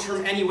the long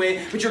term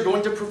anyway, but you're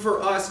going to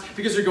prefer us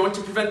because you're going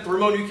to prevent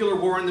thermonuclear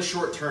war in the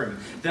short term.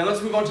 Then let's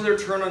move on to their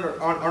turn on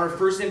our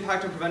first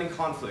impact on preventing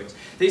conflict.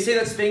 They say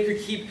that Spain could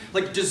keep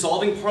like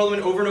dissolving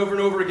parliament over and over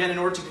and over again in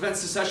order to prevent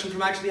secession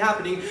from actually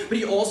happening, but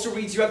he also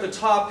reads you at the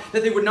top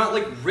that they would not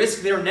like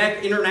risk their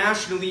neck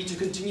internationally to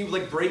continue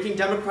like breaking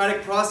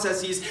democratic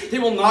processes. They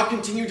will not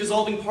continue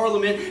dissolving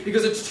parliament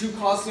because it's too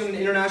costly on an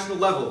international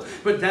level.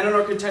 But then and on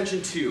our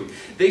contention 2.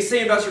 They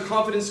say investor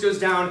confidence goes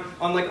down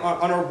on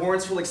our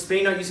warrants for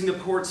Spain not using the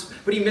ports,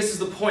 but he misses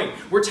the point.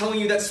 We're telling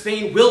you that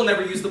Spain will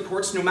never use the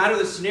ports no matter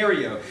the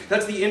scenario.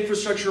 That's the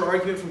infrastructure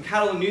argument from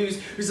Catalonia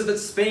News, who said that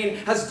Spain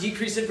has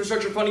decreased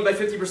infrastructure funding by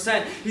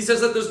 50%. He says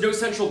that there's no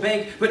central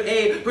bank, but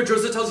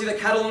Pedrosa tells you that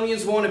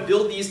Catalonians want to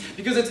build these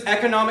because it's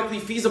economically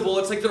feasible.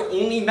 It's like their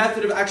only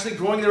method of actually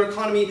growing their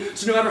economy,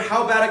 so no matter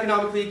how bad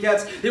economically it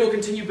gets, they will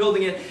continue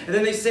building it. And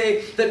then they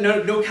say that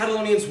no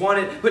Catalonians want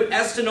it, but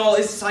Espanol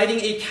is citing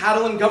a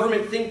Catalan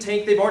government think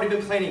tank. They've already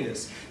been planning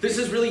this. This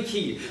is really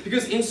key,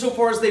 because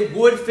insofar as they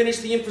would finish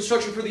the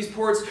infrastructure for these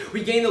ports,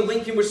 we gain the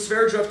link in which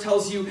Sverdrup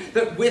tells you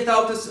that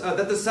without this,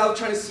 that the South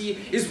China Sea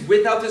is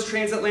without this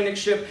transatlantic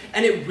ship,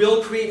 and it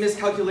will create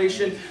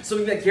miscalculation.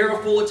 Something that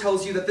Garafola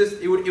tells you that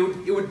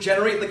it would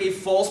generate like a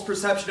false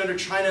perception under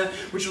China,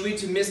 which will lead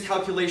to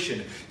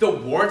miscalculation. The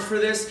warrant for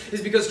this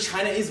is because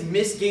China is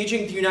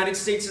misgauging the United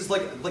States'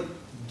 like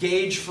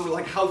gauge for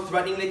like how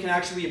threatening they can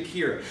actually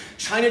appear.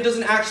 China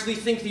doesn't actually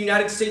think the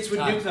United States would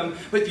nuke them,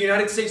 but the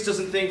United States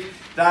doesn't think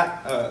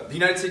that, the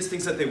United States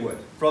thinks that they would.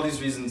 For all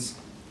these reasons,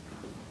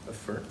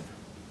 affirm.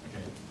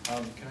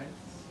 Okay. Can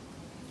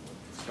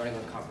I? Starting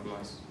with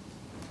compromise.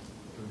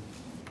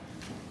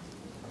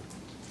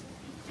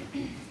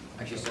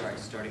 Actually, sorry,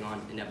 starting on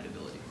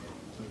inevitability.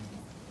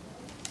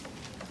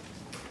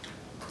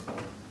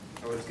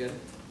 Everyone's good?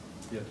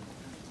 Yeah.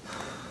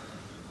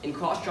 In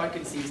cost, John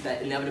concedes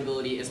that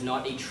inevitability is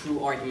not a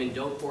true argument,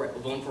 don't for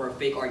a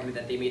fake argument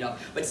that they made up.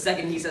 But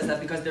second, he says that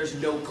because there's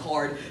no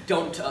card,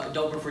 don't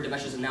prefer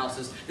Devesh's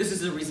analysis. This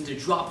is a reason to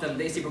drop them.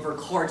 They say prefer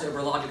cards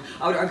over logic.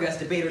 I would argue as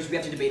debaters, we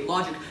have to debate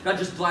logic, not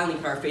just blindly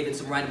put our faith in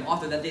some random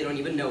author that they don't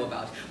even know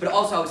about. But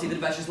also, I would say that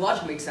Devesh's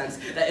logic makes sense,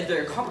 that if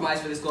they're a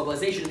compromise for this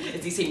globalization,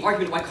 it's the same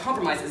argument why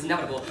compromise is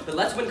inevitable. But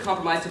let's win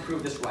compromise to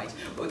prove this right.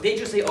 They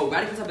just say, oh,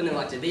 radicals have been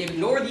elected. They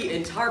ignore the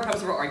entire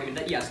premise of our argument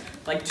that yes,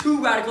 like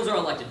 2 radicals are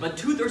elected, but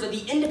 2/3 of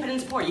the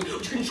Independence Party,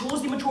 which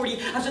controls the majority,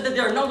 have said that they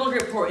are no longer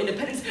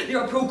pro-independence, they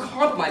are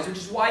pro-compromise, which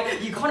is why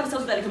the Economist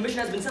tells us that a commission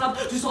has been set up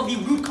to solve the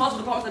root cause of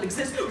the problems that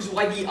exist, which is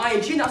why the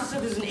ING analysis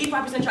says there's an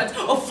 85% chance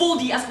of full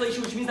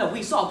de-escalation, which means that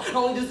we solve.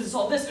 Not only does this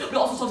solve this, but it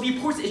also solves the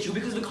ports issue,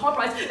 because the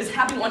compromise is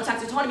happening on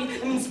tax autonomy.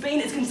 That means Spain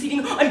is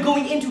conceding on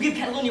going in to give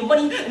Catalonia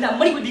money, and that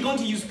money would be going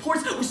to use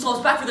ports, which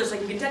solves back for their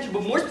second contention.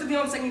 But more specifically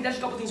on the second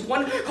contention, a couple things.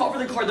 One, call for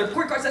the card. Their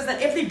port card says that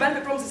if they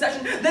benefit from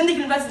secession, then they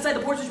can invest inside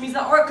the ports, which means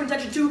that our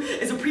contention 2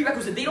 is a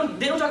prerequisite. They don't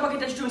talk about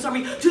contention 2 in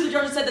summary. 2, the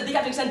judges said that they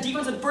have to extend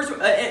defense in first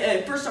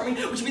summary,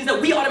 which means that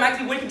we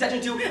automatically win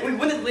contention 2, and we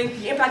win the link.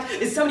 The impact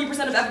is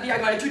 70% of FDI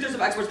combined and 2/3 of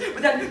exports.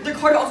 But then the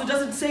card also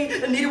doesn't say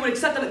that NATO would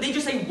accept them. They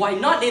just say why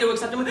not NATO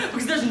accept them,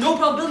 because there's no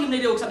probability of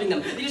NATO accepting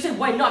them. They just say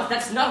why not.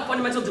 That's not a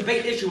fundamental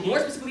debate issue. More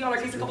specifically on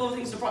our case, a couple of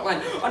things to the front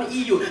line. On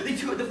EU,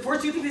 the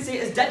first 2 things they say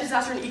is debt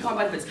disaster and econ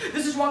benefits.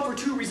 This is wrong for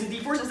 2 reasons. The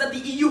first is that the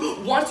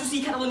EU wants to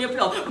see Catalonia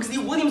fail, because the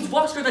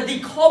Williams-Vox card that they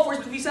call for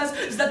specifically says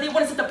is that they want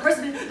to set the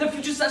precedent that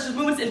future secession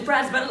movements in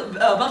France,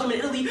 Belgium, and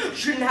Italy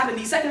shouldn't happen.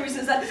 The second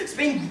reason is that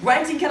Spain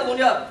granting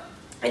Catalonia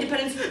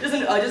independence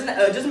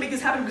doesn't make this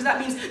happen, because that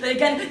means that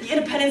again the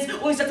independence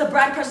only sets a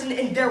bad precedent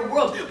in their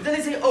world. But then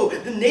they say, oh,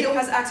 the NATO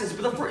has access.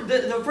 But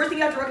the first thing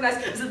you have to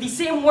recognize is that the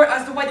same warrant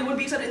as to why they wouldn't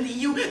be accepted in the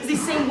EU is the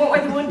same warrant why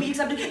they wouldn't be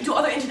accepted into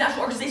other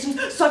international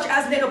organizations such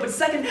as NATO. But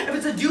second, if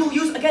it's a dual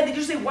use, again they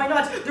just say why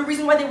not. The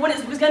reason why they want it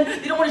is because again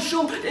they don't want to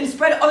show and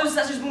spread other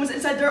secession movements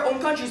inside their own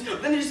countries.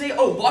 But then they just say,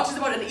 oh, Vox is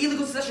about an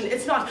illegal secession.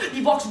 It's not.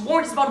 The Vox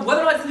warrant is about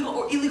whether or not it's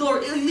legal or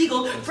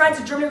illegal. France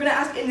and Germany are going to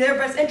ask in their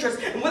best interest,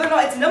 and whether or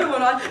not it's inevitable or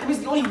not. That means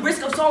the only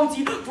risk of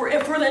solvency for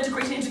further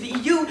integration into the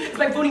EU is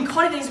by voting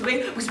candidates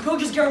away, which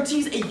just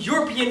guarantees a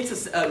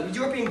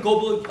European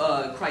global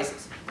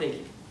crisis. Thank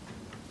you.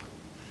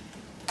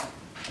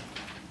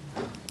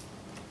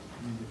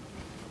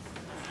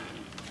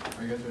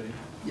 Are you guys ready?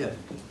 Yeah.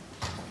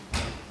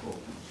 Cool.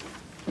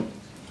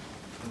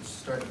 Let's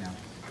start now.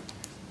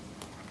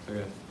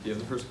 Okay. Do you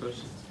have the first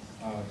question?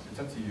 It's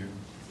up to you.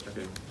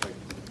 Okay.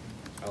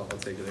 I'll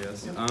take it, I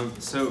guess. Yep.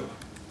 So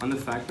on the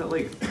fact that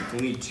like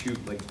only 2,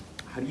 like,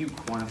 how do you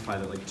quantify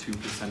that like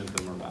 2% of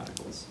them are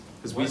radicals?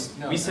 Because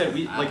we said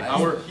He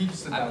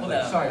just said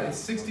that. Sorry, it's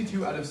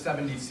 62 out of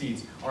 70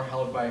 seats are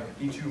held by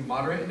the 2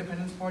 moderate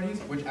independence parties,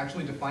 which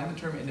actually define the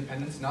term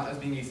independence not as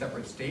being a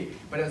separate state,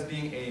 but as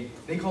being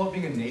they call it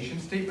being a nation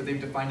state, but they've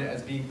defined it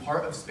as being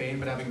part of Spain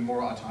but having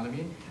more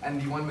autonomy.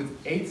 And the one with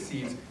 8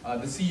 seats,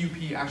 the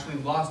CUP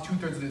actually lost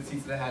 2/3 of the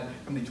seats that it had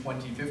from the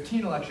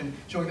 2015 election,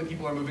 showing that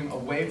people are moving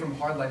away from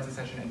hardline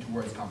secession and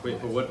towards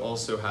compromise. Wait, but what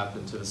also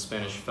happened to the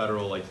Spanish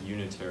federal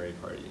unitary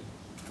party?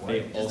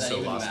 They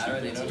also lost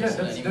 2%.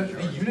 Yeah,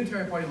 the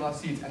Unitary Party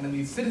lost seats, and then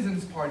the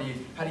Citizens Party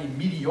had a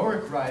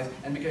meteoric rise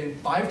and became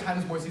 5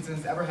 times more seats than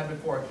it's ever had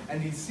before.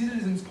 And the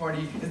Citizens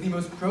Party is the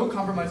most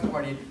pro-compromise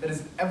party that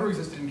has ever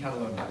existed in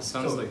Catalonia. It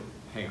sounds like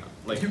hang on.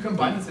 If you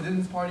combine the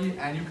Citizens Party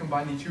and you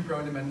combine the two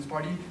pro-independence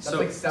party, that's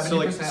like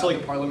 70% of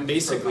the parliament.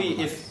 Basically,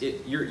 if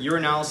your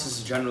analysis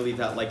is generally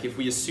that like if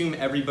we assume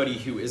everybody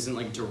who isn't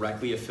like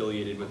directly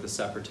affiliated with the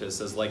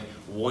separatists as like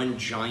one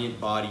giant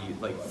body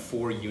like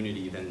for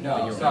unity, then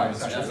No, you're sorry, wrong.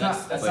 that's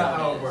not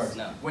how it works.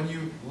 No. When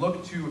you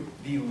look to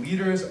the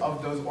leaders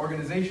of those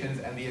organizations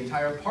and the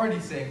entire party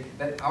saying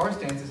that our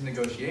stance is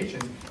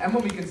negotiations, and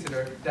when we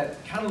consider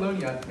that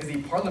Catalonia is a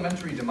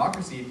parliamentary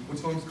democracy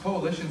which forms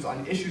coalitions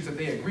on issues that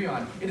they agree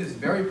on, it is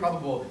very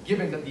probable,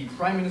 given that the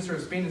Prime Minister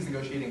of Spain is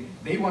negotiating,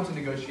 they want to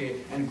negotiate,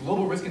 and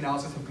global risk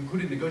analysis have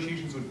concluded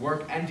negotiations would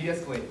work and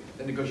de-escalate,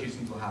 that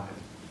negotiations will happen.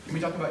 Can we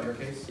talk about your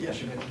case? Yeah,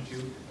 sure.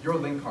 Your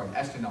link card,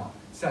 Estonal,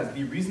 says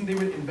the reason they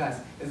would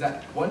invest is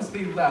that once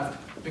they left,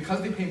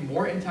 because they pay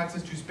more in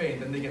taxes to Spain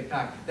than they get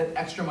back, that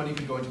extra money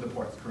could go into the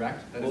ports,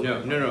 correct? That is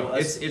No.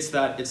 It's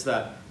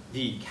that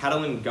the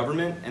Catalan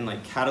government and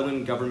like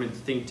Catalan government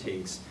think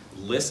tanks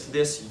list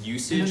this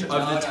usage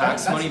of the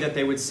tax money that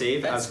they would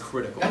save as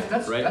critical,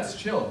 right? That's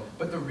chill.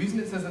 But the reason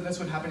it says that this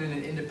would happen in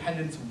an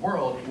independence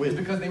world is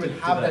because they would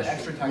have that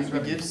extra tax We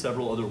revenue. give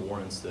several other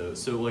warrants though.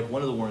 So like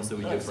one of the warrants that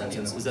we give, for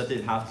instance, is that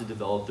they'd have to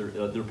develop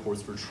their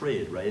ports for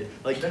trade, right?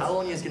 Like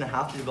Catalonia is going to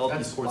have to develop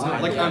these ports.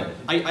 Like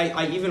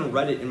I even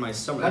read it in my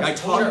summary. Like,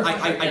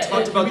 I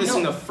talked about this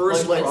in the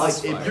first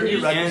class. Don't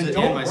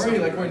worry,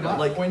 like we're not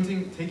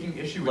taking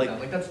issue with that.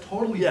 Like that's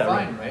totally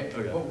fine, right?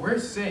 Okay. What we're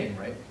saying,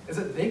 right, is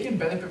that they can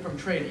benefit from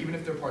trade even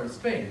if they're part of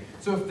Spain.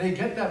 So if they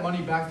get that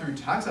money back through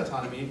tax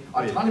autonomy,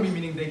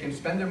 meaning they can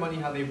spend their money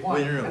how they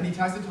want, and the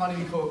tax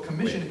autonomy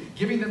commission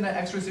giving them that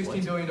extra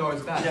 $16 billion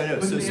back.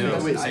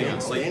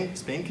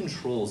 Spain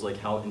controls like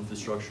how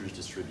infrastructure is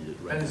distributed,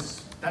 right?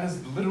 That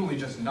is literally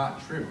just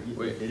not true.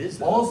 It is.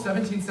 Though. All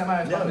 17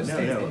 semi-autonomous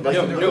states.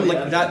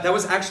 That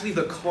was actually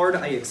the card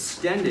I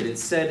extended. It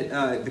said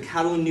the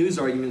Catalan news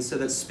argument said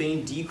that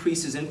Spain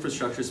decreases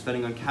infrastructure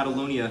spending on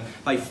Catalonia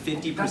by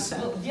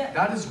 50%.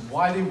 That is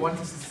why they want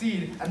to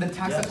secede, and the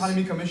tax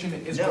autonomy commission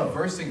is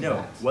reversing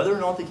that. Whether or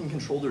not they can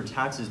control their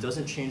taxes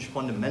doesn't change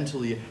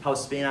fundamentally how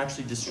Spain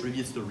actually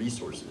distributes the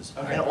resources.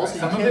 Okay. And also,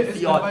 you can't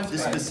fiat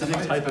this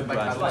specific type of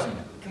graduation.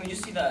 Can we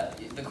just see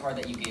the card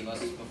that you gave us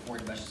before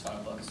Devesh is on a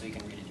book so you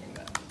can read it during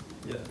that?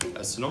 Yeah.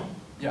 Estonal?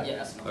 Yeah,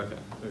 Estonal. Okay.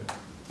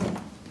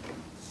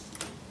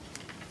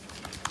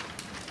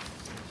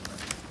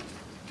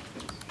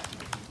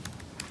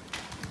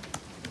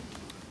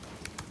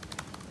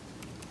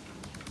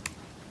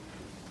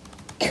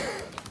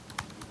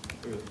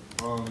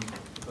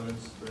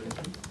 Opponents ready?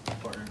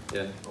 Partner?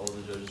 Yeah. All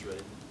the judges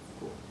ready?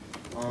 Cool.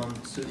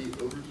 So the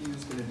overview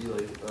is going to be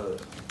like, the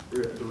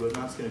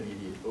roadmap's going to be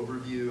the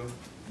overview,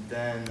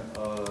 then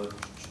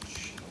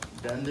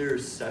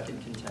there's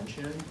second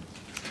contention,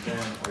 then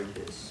our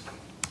case.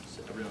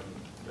 So everyone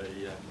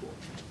ready? Yeah, cool.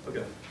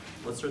 Okay.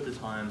 Let's start the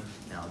time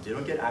now. They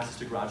don't get access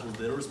to graduates.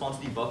 They don't respond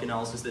to the Buck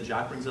analysis that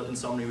Jack brings up in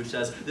summary, which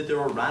says that there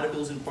are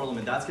radicals in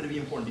Parliament. That's going to be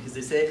important because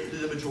they say that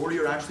the majority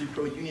are actually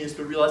pro-unionist,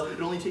 but realize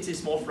it only takes a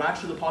small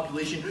fraction of the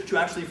population to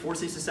actually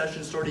force a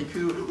secession, start a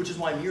coup, which is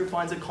why Muir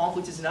finds that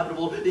conflict is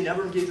inevitable. They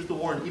never engage with the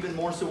war, and even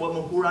more so what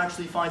Mahur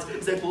actually finds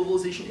is that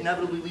globalization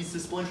inevitably leads to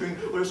splintering.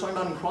 What we're talking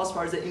about in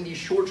Crossfire is that in the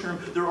short term,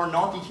 there are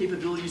not the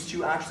capabilities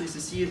to actually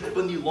secede, but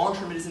in the long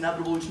term, it is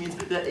inevitable, which means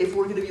that if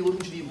we're going to be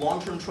looking to the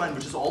long-term trend,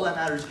 which is all that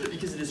matters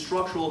because it is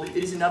structural, it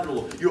is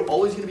inevitable. You're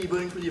always going to be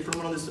voting for the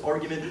affirmative on this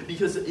argument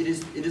because it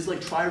is like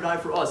try or die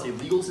for us. A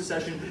legal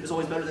secession is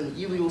always better than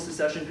illegal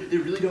secession. They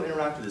really don't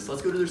interact with this.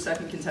 Let's go to their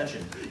second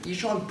contention.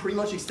 Ishan pretty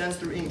much extends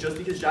through ink just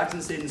because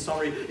Jackson stated in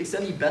summary,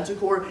 extend the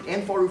Benticor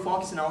and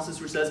Varoufakis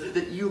analysis which says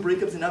that EU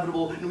breakup is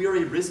inevitable and we are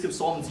a risk of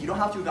solvency. You don't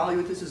have to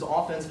evaluate this as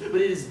offense, but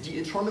it is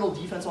a terminal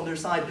defense on their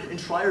side and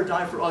try or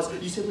die for us.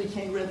 You simply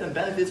can't grant them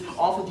benefits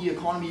off of the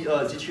economy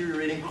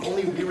deteriorating.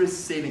 Only we risk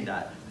saving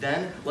that.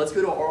 Then, let's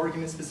go to our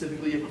argument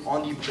specifically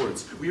on the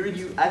ports. We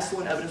review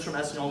excellent evidence from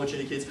Estonal which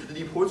indicates that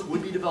the ports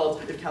would be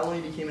developed if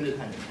Catalonia became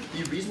independent.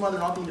 The reason why they're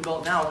not being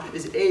developed now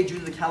is A, due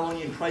to the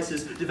Catalonian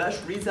crisis.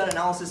 Devesh reads that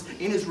analysis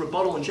in his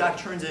rebuttal and Jack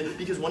turns it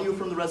because when you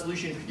affirm the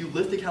resolution, you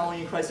lift the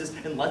Catalonian crisis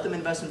and let them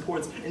invest in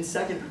ports. And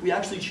second, we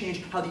actually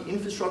change how the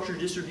infrastructure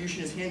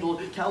distribution is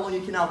handled.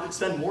 Catalonia can now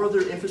spend more of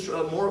their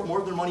more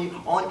of their money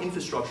on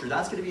infrastructure.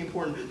 That's going to be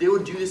important. They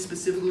would do this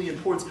specifically in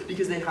ports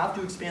because they have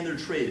to expand their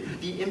trade.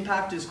 The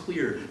impact is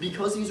clear.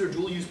 Because these are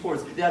dual-use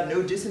ports, they have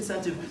no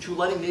disincentive to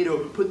letting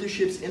NATO put the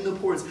ships in the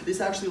ports.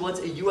 This actually lets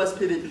a U.S.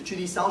 pivot to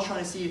the South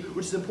China Sea,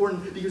 which is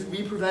important because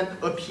we prevent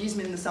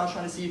appeasement in the South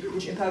China Sea,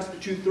 which impacts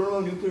to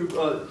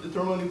the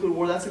thermonuclear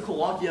war. That's the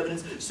Kalaki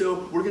evidence.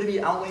 So we're going to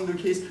be outlining their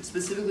case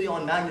specifically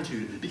on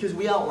magnitude because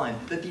we outline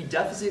that the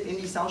deficit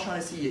in the South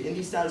China Sea, in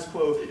the status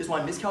quo, is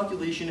why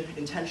miscalculation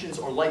and tensions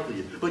are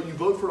likely. But you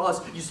vote for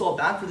us, you solve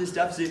back for this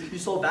deficit, you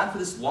solve back for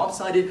this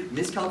lopsided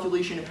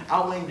miscalculation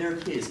outlining their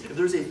case. If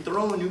there's a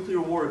thermonuclear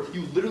war,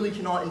 you literally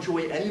cannot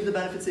enjoy any of the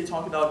benefits they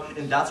talk about,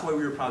 and that's why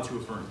we are proud to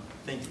affirm.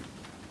 Thank you.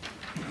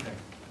 Okay.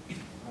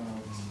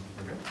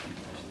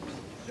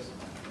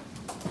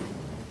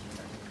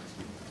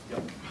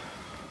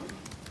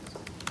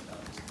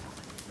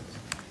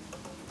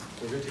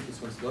 we're going to take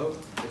this one slow.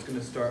 It's going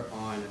to start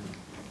on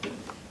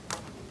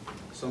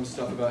some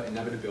stuff about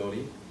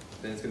inevitability.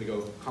 Then it's going to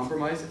go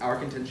compromise, our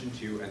contention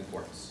to, and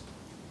ports.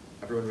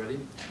 Everyone ready?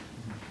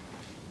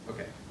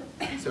 Okay.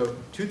 So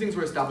 2 things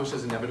were established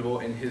as inevitable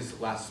in his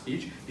last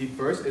speech. The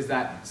first is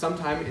that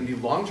sometime in the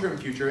long-term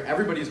future,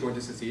 everybody is going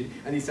to secede.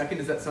 And the second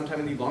is that sometime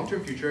in the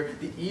long-term future,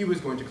 the EU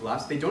is going to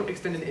collapse. They don't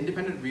extend an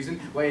independent reason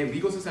why a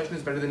legal secession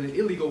is better than an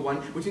illegal one,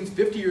 which means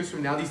 50 years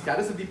from now, the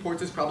status of the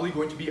ports is probably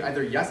going to be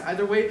either yes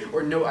either way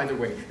or no either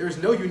way. There is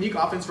no unique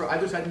offense for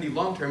either side in the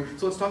long term,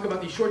 so let's talk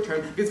about the short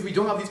term, because if we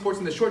don't have these ports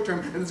in the short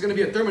term, then there's going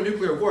to be a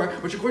thermonuclear war,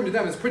 which according to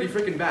them is pretty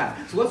freaking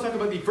bad. So let's talk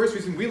about the first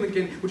reason we link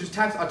in, which is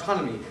tax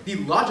autonomy. The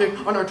logic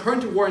on our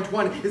turn to war in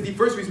 1 is the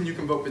first reason you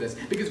can vote for this,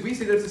 because we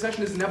say that if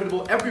secession is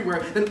inevitable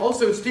everywhere, then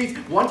also states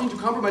wanting to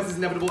compromise is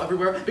inevitable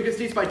everywhere, because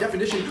states by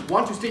definition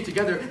want to stay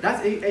together.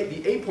 That's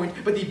the A point,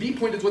 but the B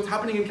point is what's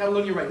happening in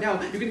Catalonia right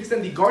now. You can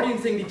extend the Guardian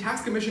saying the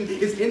tax commission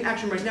is in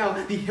action right now,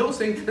 the Hill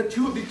saying that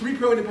 2 of the 3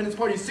 pro-independence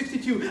parties,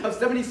 62 of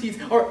 70 seats,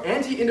 are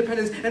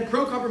anti-independence and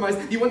pro-compromise.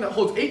 The one that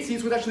holds 8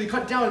 seats was actually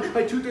cut down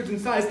by 2/3 in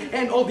size,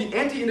 and all the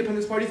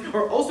anti-independence parties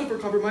are also for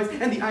compromise,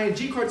 and the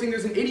ING card saying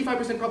there's an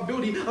 85%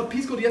 probability of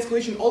peaceful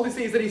de-escalation. All they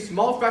say is that a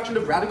small fraction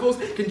of radicals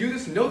can do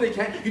this. No, they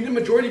can't. You need a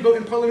majority vote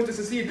in parliament to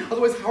secede.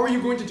 Otherwise, how are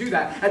you going to do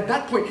that? At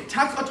that point,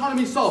 tax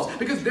autonomy solves,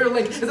 because their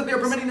link is that they are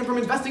preventing them from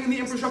investing in the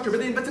infrastructure, but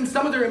they invest in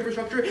some of their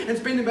infrastructure, and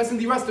Spain invests in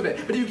the rest of it.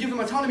 But if you give them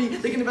autonomy,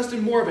 they can invest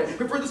in more of it.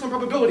 Prefer this on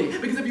probability,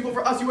 because if you vote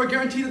for us, you are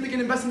guaranteed that they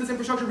can invest in this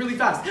infrastructure really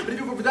fast. But if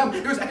you vote for them,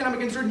 there's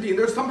economic uncertainty, and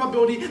there's some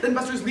probability that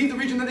investors leave the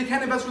region, that they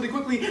can't invest really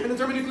quickly, and the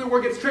thermonuclear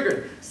war gets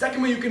triggered.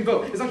 Second way you can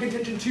vote is on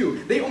contention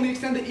 2. They only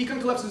extend that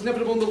econ collapse is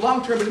inevitable in the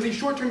long term, but in the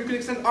short term, you can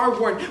extend our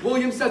warrant.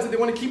 Williams says that they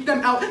want to keep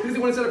them out because they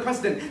want to set a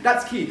precedent.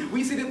 That's key.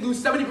 We say they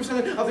lose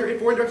 70% of their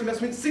foreign direct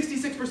investment,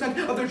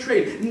 66% of their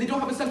trade, and they don't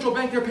have a central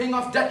bank. They're paying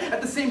off debt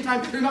at the same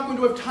time. They're not going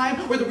to have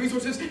time or the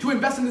resources to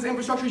invest in this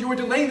infrastructure. You are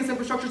delaying this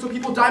infrastructure so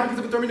people die because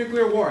of a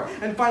thermonuclear war.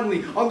 And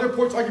finally, on their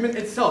ports argument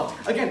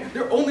itself, again,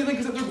 their only link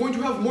is that they're going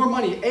to have more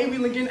money. A, we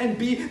link in, and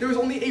B, there is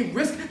only a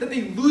risk that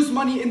they lose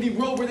money in the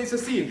world where they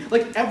secede.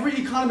 Like every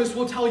economist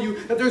will tell you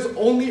that there's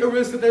only a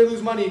risk that they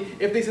lose money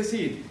if they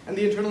secede. And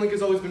the internal link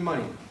has always been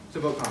money. So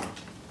vote common.